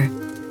all here.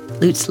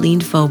 Lutz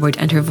leaned forward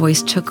and her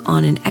voice took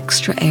on an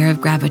extra air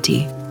of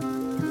gravity.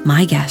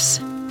 My guess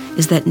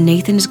is that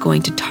Nathan's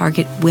going to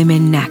target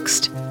women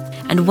next,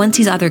 and once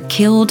he's either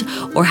killed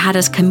or had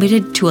us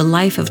committed to a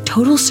life of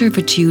total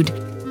servitude,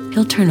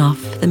 he'll turn off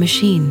the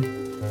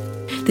machine.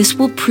 This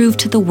will prove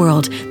to the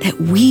world that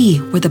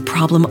we were the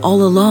problem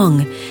all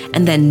along,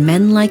 and then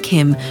men like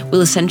him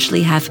will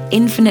essentially have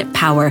infinite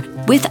power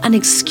with an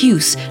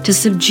excuse to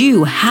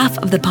subdue half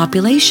of the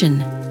population.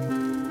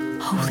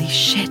 Holy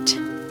shit,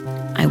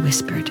 I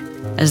whispered,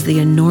 as the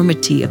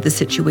enormity of the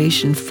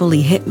situation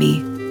fully hit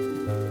me.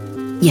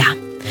 Yeah,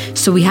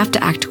 so we have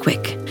to act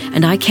quick,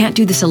 and I can't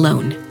do this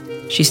alone.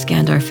 She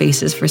scanned our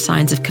faces for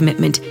signs of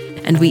commitment,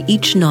 and we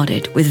each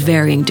nodded with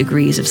varying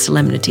degrees of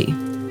solemnity.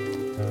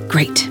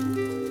 Great.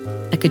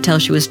 I could tell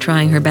she was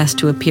trying her best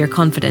to appear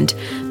confident,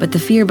 but the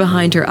fear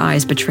behind her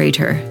eyes betrayed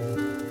her.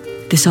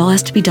 This all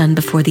has to be done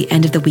before the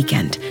end of the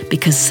weekend,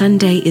 because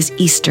Sunday is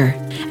Easter,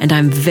 and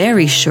I'm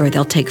very sure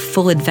they'll take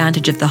full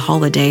advantage of the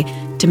holiday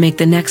to make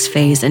the next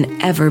phase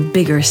an ever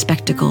bigger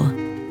spectacle.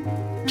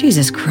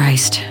 Jesus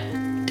Christ,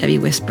 Debbie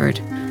whispered,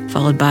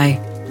 followed by,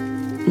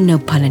 no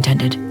pun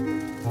intended.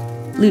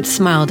 Lutz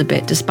smiled a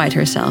bit despite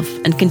herself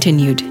and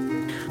continued.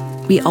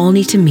 We all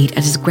need to meet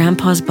at his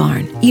grandpa's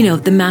barn, you know,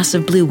 the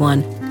massive blue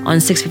one, on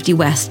 650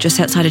 West, just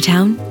outside of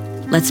town.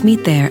 Let's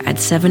meet there at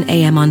 7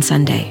 a.m. on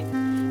Sunday.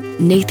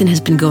 Nathan has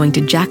been going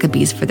to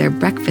Jacoby's for their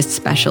breakfast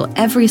special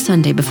every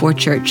Sunday before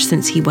church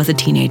since he was a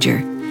teenager.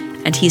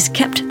 And he's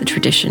kept the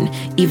tradition,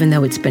 even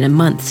though it's been a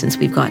month since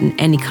we've gotten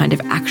any kind of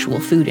actual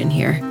food in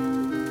here.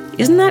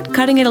 Isn't that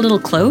cutting it a little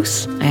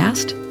close? I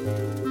asked.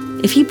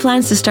 If he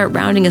plans to start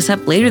rounding us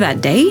up later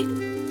that day?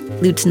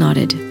 Lutz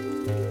nodded.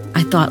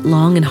 I thought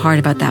long and hard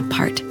about that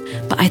part,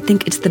 but I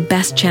think it's the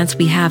best chance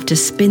we have to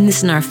spin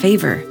this in our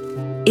favor.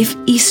 If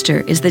Easter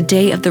is the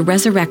day of the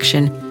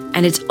resurrection,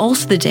 and it's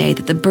also the day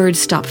that the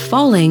birds stopped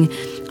falling,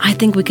 I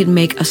think we could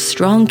make a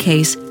strong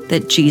case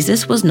that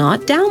Jesus was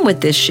not down with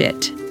this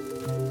shit.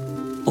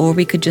 Or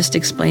we could just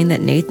explain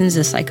that Nathan's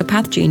a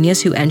psychopath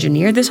genius who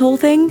engineered this whole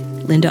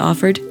thing, Linda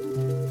offered.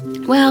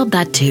 Well,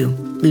 that too,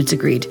 Lutz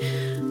agreed.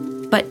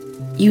 But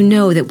you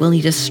know that we'll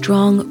need a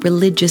strong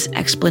religious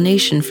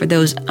explanation for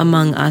those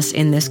among us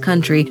in this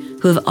country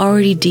who have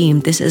already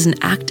deemed this as an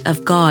act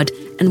of God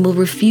and will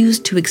refuse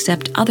to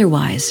accept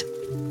otherwise.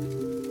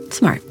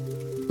 Smart.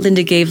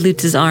 Linda gave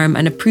Lutz's arm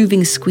an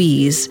approving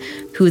squeeze,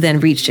 who then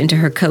reached into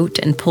her coat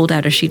and pulled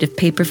out a sheet of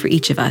paper for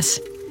each of us.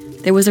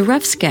 There was a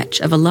rough sketch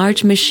of a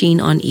large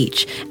machine on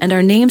each, and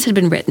our names had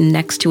been written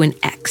next to an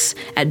X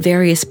at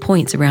various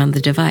points around the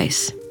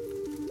device.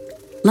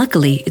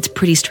 Luckily, it's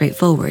pretty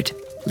straightforward.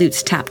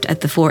 Lutz tapped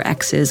at the 4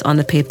 X's on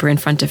the paper in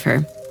front of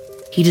her.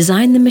 He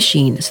designed the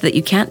machine so that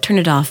you can't turn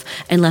it off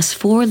unless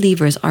 4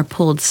 levers are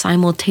pulled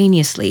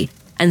simultaneously,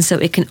 and so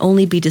it can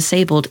only be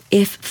disabled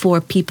if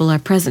 4 people are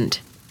present.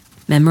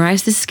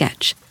 Memorize this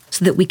sketch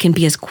so that we can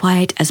be as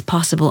quiet as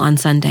possible on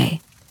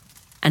Sunday.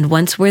 And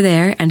once we're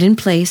there and in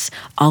place,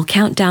 I'll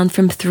count down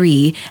from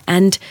 3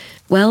 and,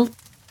 well,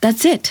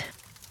 that's it.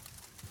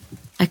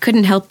 I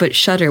couldn't help but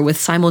shudder with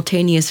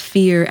simultaneous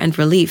fear and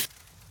relief,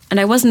 and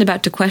I wasn't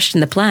about to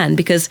question the plan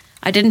because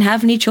I didn't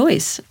have any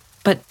choice.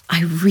 But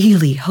I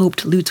really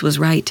hoped Lutz was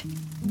right.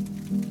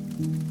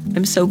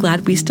 I'm so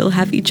glad we still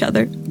have each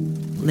other.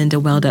 Linda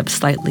welled up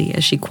slightly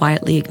as she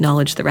quietly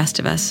acknowledged the rest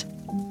of us.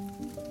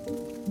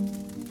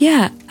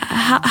 Yeah,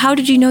 how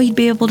did you know you'd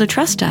be able to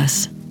trust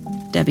us?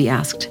 Debbie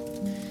asked.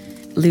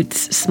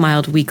 Lutz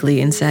smiled weakly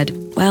and said,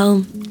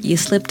 well, you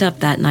slipped up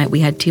that night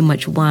we had too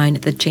much wine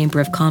at the Chamber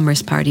of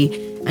Commerce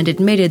party and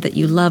admitted that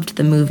you loved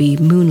the movie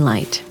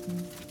Moonlight.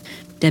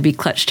 Debbie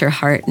clutched her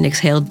heart and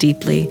exhaled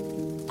deeply.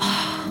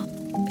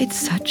 Oh, it's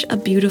such a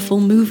beautiful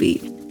movie.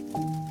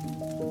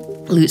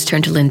 Lutz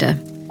turned to Linda.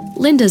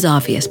 Linda's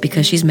obvious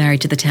because she's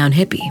married to the town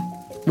hippie,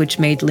 which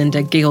made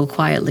Linda giggle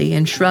quietly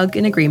and shrug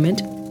in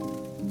agreement.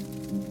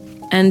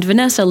 And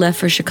Vanessa left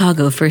for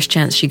Chicago first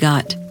chance she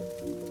got.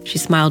 She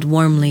smiled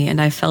warmly,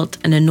 and I felt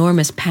an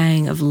enormous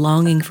pang of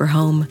longing for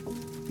home.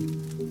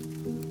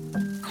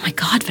 Oh my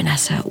God,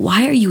 Vanessa,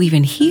 why are you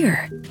even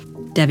here?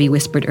 Debbie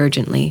whispered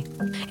urgently.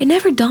 It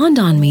never dawned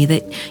on me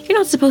that you're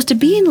not supposed to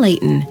be in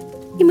Layton.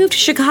 You moved to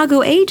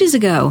Chicago ages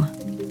ago.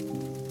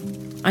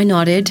 I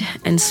nodded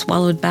and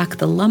swallowed back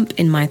the lump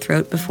in my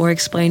throat before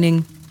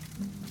explaining.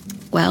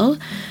 Well,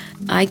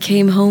 I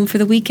came home for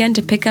the weekend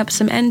to pick up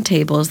some end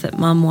tables that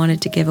Mom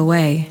wanted to give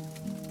away.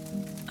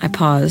 I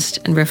paused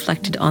and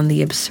reflected on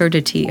the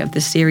absurdity of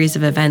the series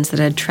of events that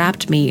had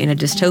trapped me in a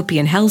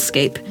dystopian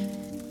hellscape.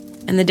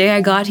 And the day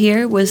I got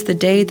here was the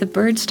day the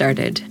birds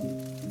started.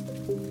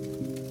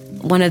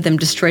 One of them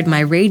destroyed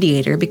my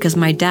radiator because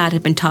my dad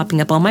had been topping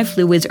up all my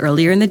fluids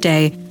earlier in the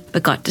day,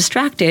 but got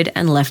distracted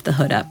and left the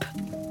hood up.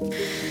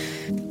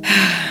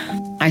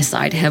 I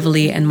sighed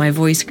heavily and my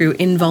voice grew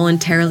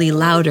involuntarily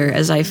louder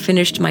as I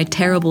finished my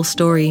terrible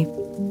story.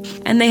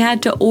 And they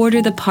had to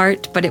order the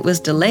part, but it was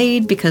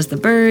delayed because the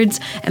birds,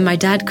 and my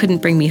dad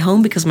couldn't bring me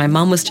home because my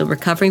mom was still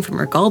recovering from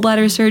her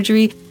gallbladder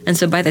surgery, and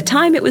so by the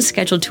time it was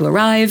scheduled to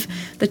arrive,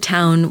 the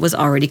town was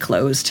already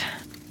closed.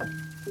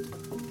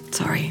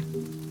 Sorry,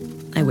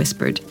 I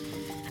whispered,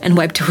 and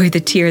wiped away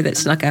the tear that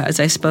snuck out as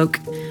I spoke.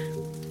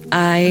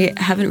 I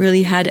haven't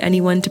really had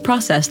anyone to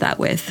process that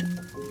with.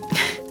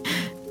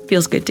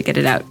 Feels good to get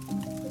it out.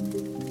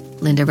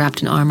 Linda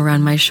wrapped an arm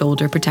around my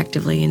shoulder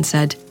protectively and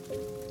said,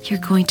 You're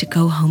going to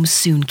go home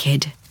soon,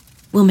 kid.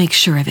 We'll make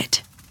sure of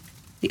it.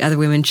 The other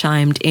women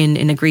chimed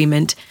in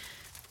agreement.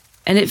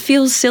 And it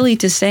feels silly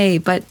to say,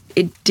 but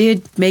it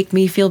did make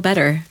me feel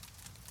better.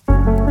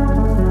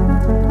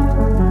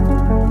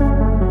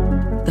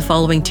 The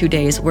following 2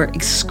 days were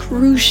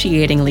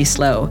excruciatingly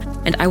slow,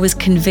 and I was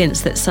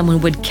convinced that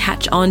someone would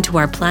catch on to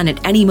our plan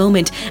at any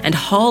moment and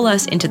haul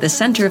us into the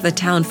center of the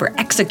town for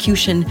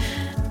execution.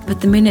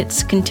 But the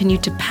minutes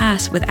continued to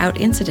pass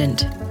without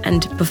incident,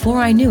 and before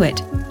I knew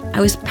it,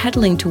 I was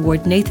pedaling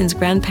toward Nathan's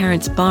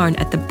grandparents' barn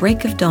at the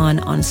break of dawn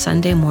on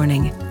Sunday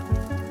morning.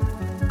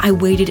 I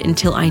waited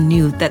until I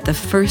knew that the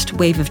first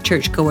wave of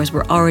churchgoers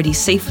were already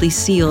safely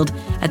sealed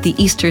at the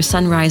Easter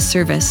sunrise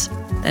service,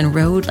 then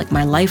rode like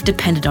my life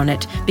depended on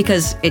it,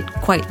 because it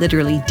quite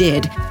literally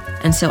did,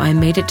 and so I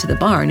made it to the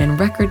barn in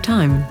record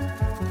time.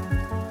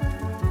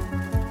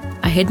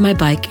 I hid my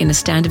bike in a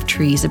stand of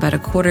trees about a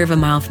quarter of a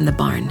mile from the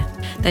barn,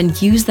 then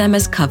used them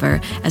as cover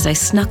as I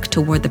snuck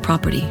toward the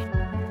property.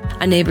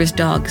 A neighbor's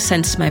dog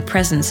sensed my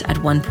presence at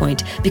one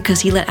point because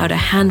he let out a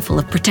handful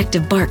of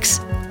protective barks.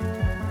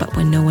 But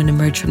when no one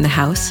emerged from the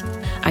house,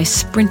 I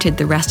sprinted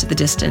the rest of the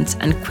distance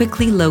and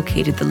quickly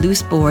located the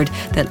loose board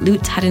that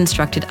Lutz had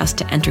instructed us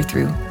to enter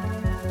through.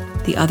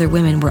 The other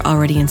women were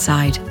already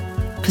inside,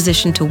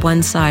 positioned to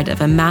one side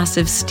of a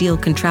massive steel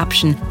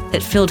contraption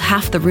that filled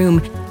half the room,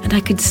 and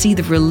I could see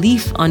the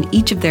relief on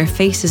each of their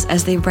faces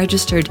as they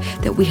registered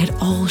that we had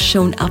all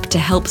shown up to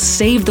help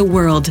save the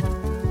world.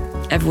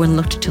 Everyone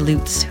looked to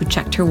Lutz, who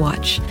checked her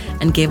watch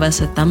and gave us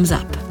a thumbs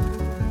up.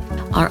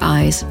 Our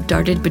eyes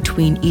darted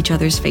between each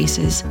other's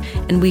faces,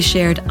 and we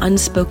shared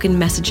unspoken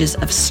messages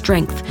of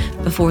strength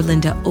before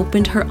Linda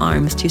opened her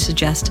arms to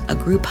suggest a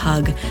group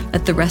hug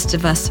that the rest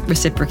of us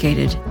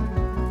reciprocated.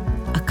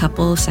 A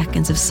couple of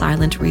seconds of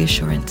silent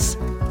reassurance.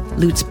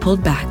 Lutz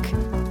pulled back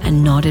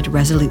and nodded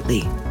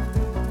resolutely.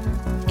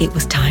 It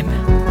was time.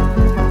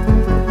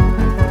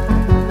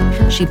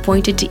 She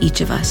pointed to each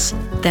of us,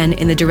 then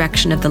in the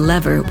direction of the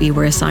lever we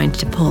were assigned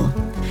to pull.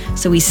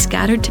 So we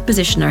scattered to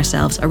position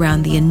ourselves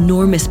around the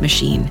enormous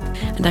machine,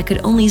 and I could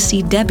only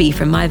see Debbie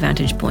from my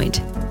vantage point.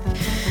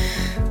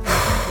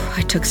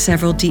 I took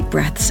several deep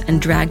breaths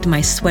and dragged my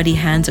sweaty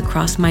hands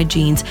across my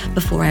jeans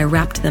before I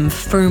wrapped them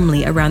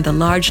firmly around the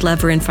large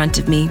lever in front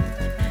of me.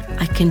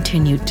 I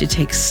continued to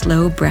take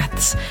slow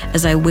breaths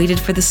as I waited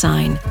for the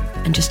sign,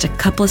 and just a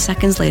couple of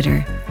seconds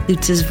later,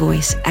 Lutz's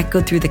voice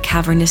echoed through the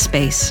cavernous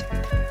space.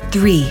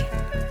 3,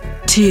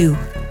 2,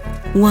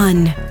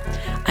 1.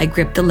 I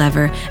gripped the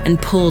lever and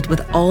pulled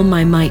with all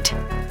my might.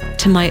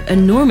 To my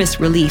enormous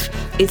relief,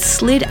 it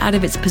slid out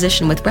of its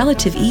position with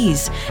relative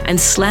ease and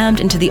slammed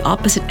into the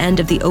opposite end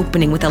of the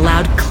opening with a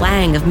loud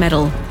clang of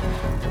metal.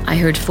 I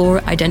heard 4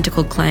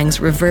 identical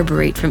clangs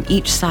reverberate from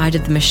each side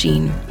of the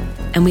machine,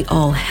 and we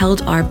all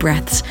held our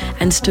breaths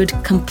and stood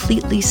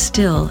completely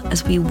still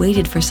as we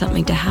waited for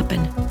something to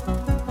happen.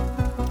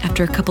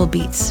 After a couple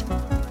beats,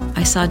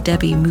 I saw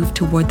Debbie move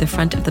toward the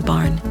front of the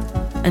barn,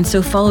 and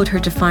so followed her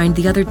to find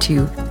the other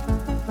 2.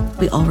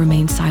 We all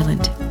remained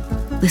silent,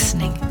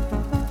 listening.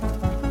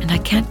 And I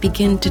can't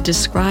begin to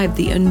describe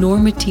the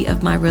enormity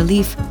of my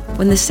relief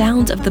when the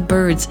sounds of the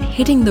birds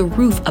hitting the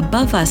roof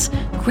above us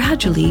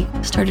gradually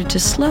started to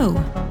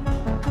slow.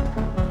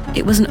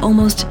 It was an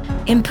almost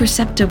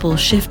imperceptible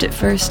shift at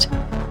first,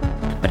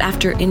 but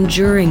after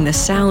enduring the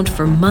sound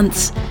for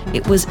months,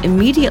 it was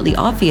immediately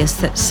obvious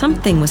that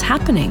something was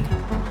happening.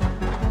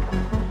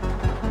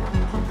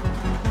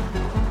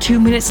 2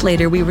 minutes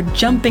later, we were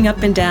jumping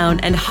up and down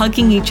and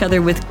hugging each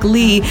other with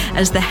glee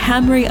as the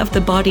hammering of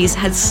the bodies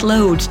had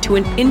slowed to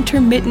an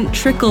intermittent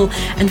trickle,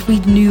 and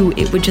we knew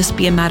it would just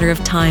be a matter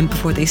of time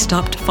before they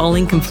stopped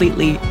falling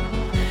completely.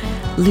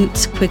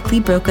 Lutz quickly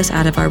broke us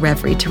out of our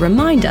reverie to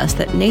remind us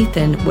that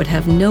Nathan would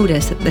have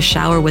noticed that the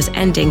shower was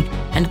ending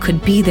and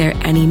could be there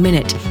any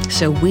minute,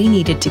 so we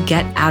needed to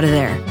get out of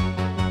there.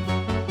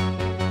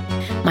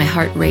 My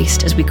heart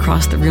raced as we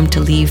crossed the room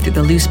to leave through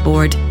the loose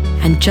board,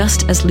 and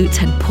just as Lutz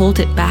had pulled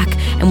it back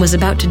and was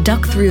about to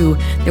duck through,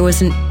 there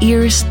was an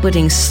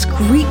ear-splitting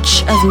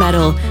screech of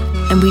metal,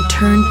 and we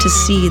turned to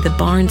see the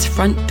barn's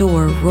front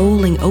door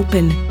rolling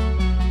open.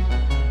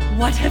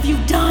 "What have you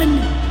done?"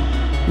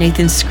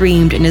 Nathan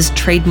screamed in his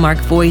trademark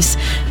voice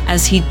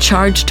as he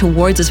charged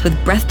towards us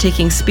with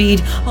breathtaking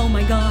speed. "Oh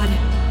my God,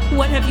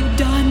 what have you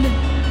done?"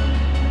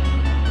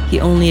 He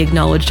only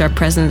acknowledged our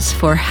presence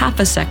for half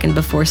a second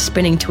before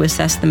spinning to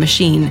assess the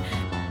machine.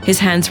 His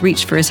hands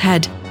reached for his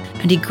head,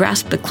 and he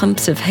grasped the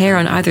clumps of hair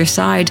on either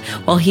side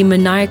while he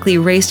maniacally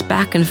raced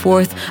back and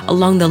forth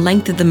along the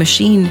length of the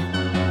machine.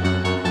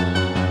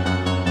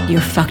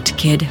 "You're fucked,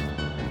 kid,"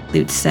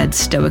 Lutz said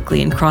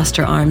stoically and crossed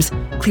her arms,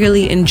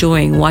 clearly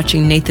enjoying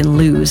watching Nathan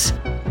lose.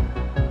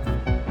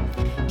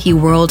 He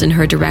whirled in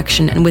her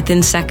direction, and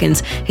within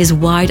seconds, his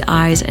wide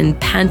eyes and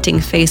panting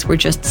face were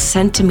just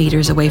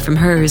centimeters away from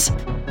hers.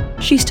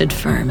 She stood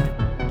firm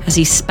as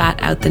he spat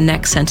out the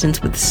next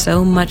sentence with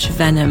so much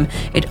venom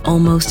it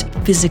almost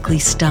physically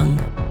stung.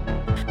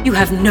 "You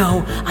have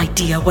no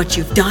idea what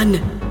you've done."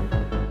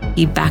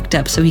 He backed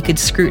up so he could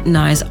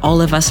scrutinize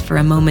all of us for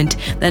a moment,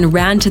 then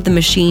ran to the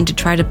machine to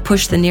try to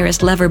push the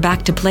nearest lever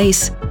back to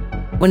place.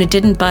 When it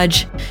didn't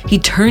budge, he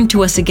turned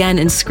to us again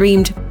and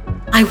screamed,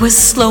 "I was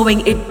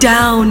slowing it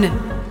down!"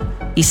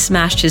 He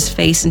smashed his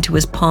face into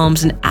his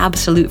palms in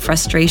absolute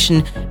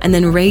frustration and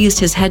then raised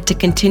his head to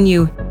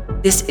continue.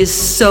 "This is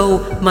so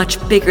much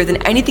bigger than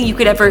anything you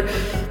could ever..."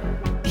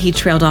 He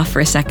trailed off for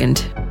a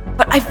second.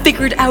 "But I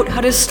figured out how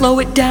to slow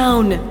it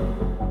down."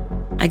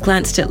 I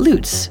glanced at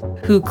Lutz,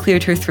 who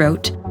cleared her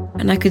throat,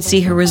 and I could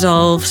see her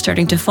resolve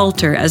starting to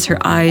falter as her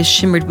eyes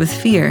shimmered with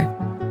fear.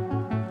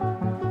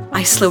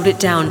 "I slowed it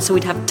down so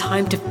we'd have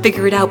time to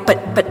figure it out,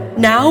 but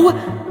now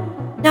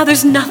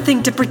there's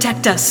nothing to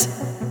protect us."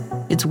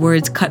 Its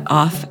words cut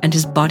off and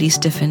his body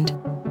stiffened.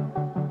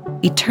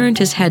 He turned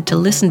his head to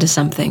listen to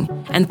something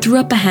and threw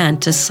up a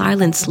hand to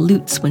silence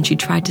Lutz when she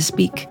tried to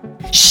speak.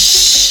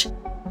 "Shh!"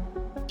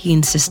 he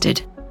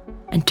insisted,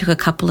 and took a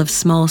couple of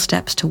small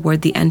steps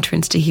toward the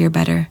entrance to hear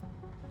better.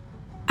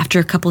 After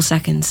a couple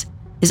seconds,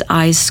 his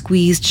eyes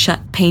squeezed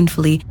shut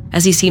painfully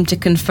as he seemed to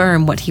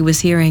confirm what he was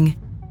hearing.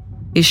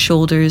 His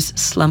shoulders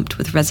slumped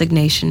with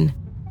resignation,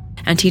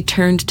 and he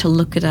turned to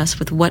look at us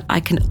with what I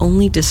can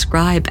only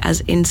describe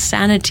as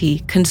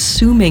insanity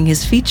consuming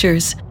his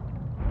features.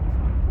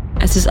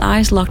 As his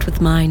eyes locked with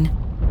mine,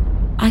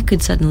 I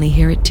could suddenly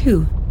hear it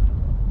too.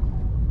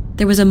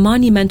 There was a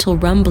monumental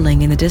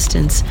rumbling in the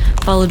distance,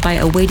 followed by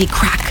a weighty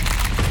crack,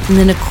 and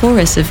then a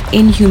chorus of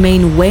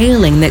inhumane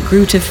wailing that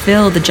grew to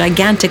fill the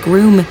gigantic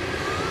room.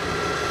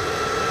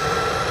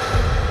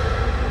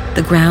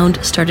 The ground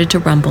started to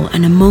rumble,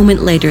 and a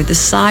moment later, the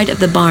side of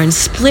the barn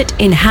split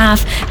in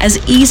half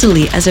as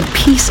easily as a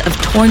piece of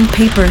torn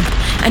paper,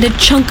 and a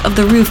chunk of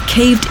the roof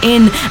caved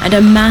in, and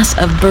a mass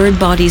of bird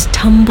bodies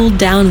tumbled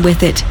down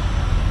with it.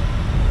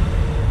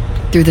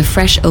 Through the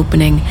fresh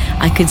opening,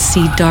 I could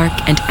see dark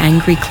and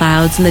angry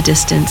clouds in the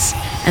distance,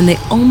 and they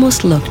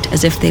almost looked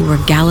as if they were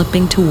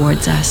galloping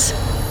towards us.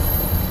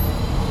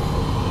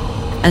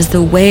 As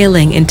the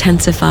wailing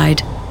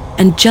intensified,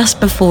 and just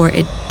before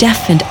it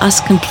deafened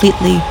us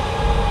completely,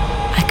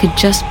 I could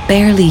just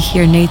barely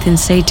hear Nathan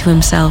say to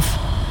himself,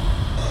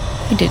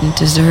 "He didn't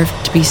deserve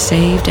to be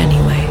saved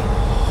anyway."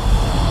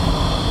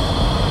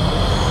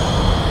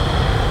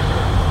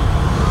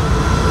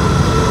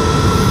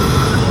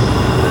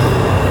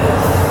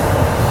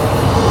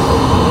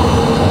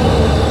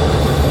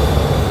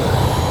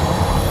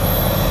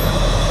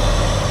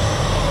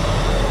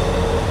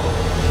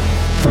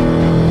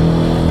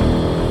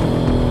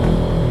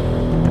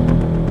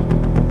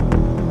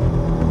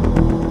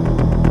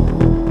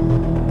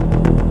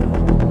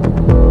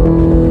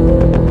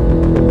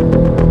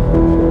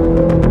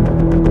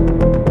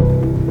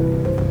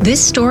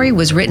 This story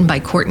was written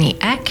by Courtney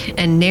Eck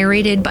and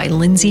narrated by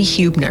Lindsay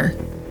Hubner.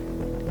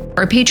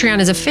 Our Patreon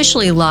is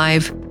officially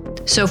live,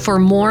 so for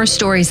more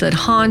stories that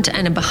haunt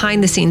and a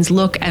behind-the-scenes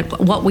look at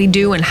what we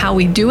do and how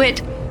we do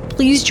it,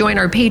 please join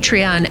our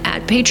Patreon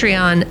at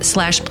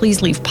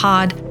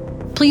patreon.com/pleaseleavepod.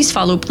 Please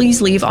follow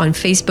Please Leave on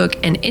Facebook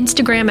and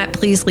Instagram at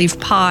Please Leave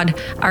Pod.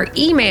 Our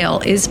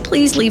email is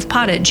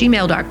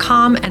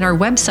pleaseleavepod@gmail.com, and our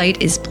website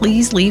is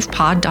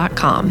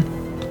pleaseleavepod.com.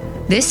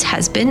 This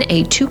has been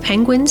a Two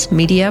Penguins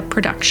Media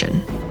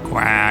production.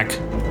 Quack.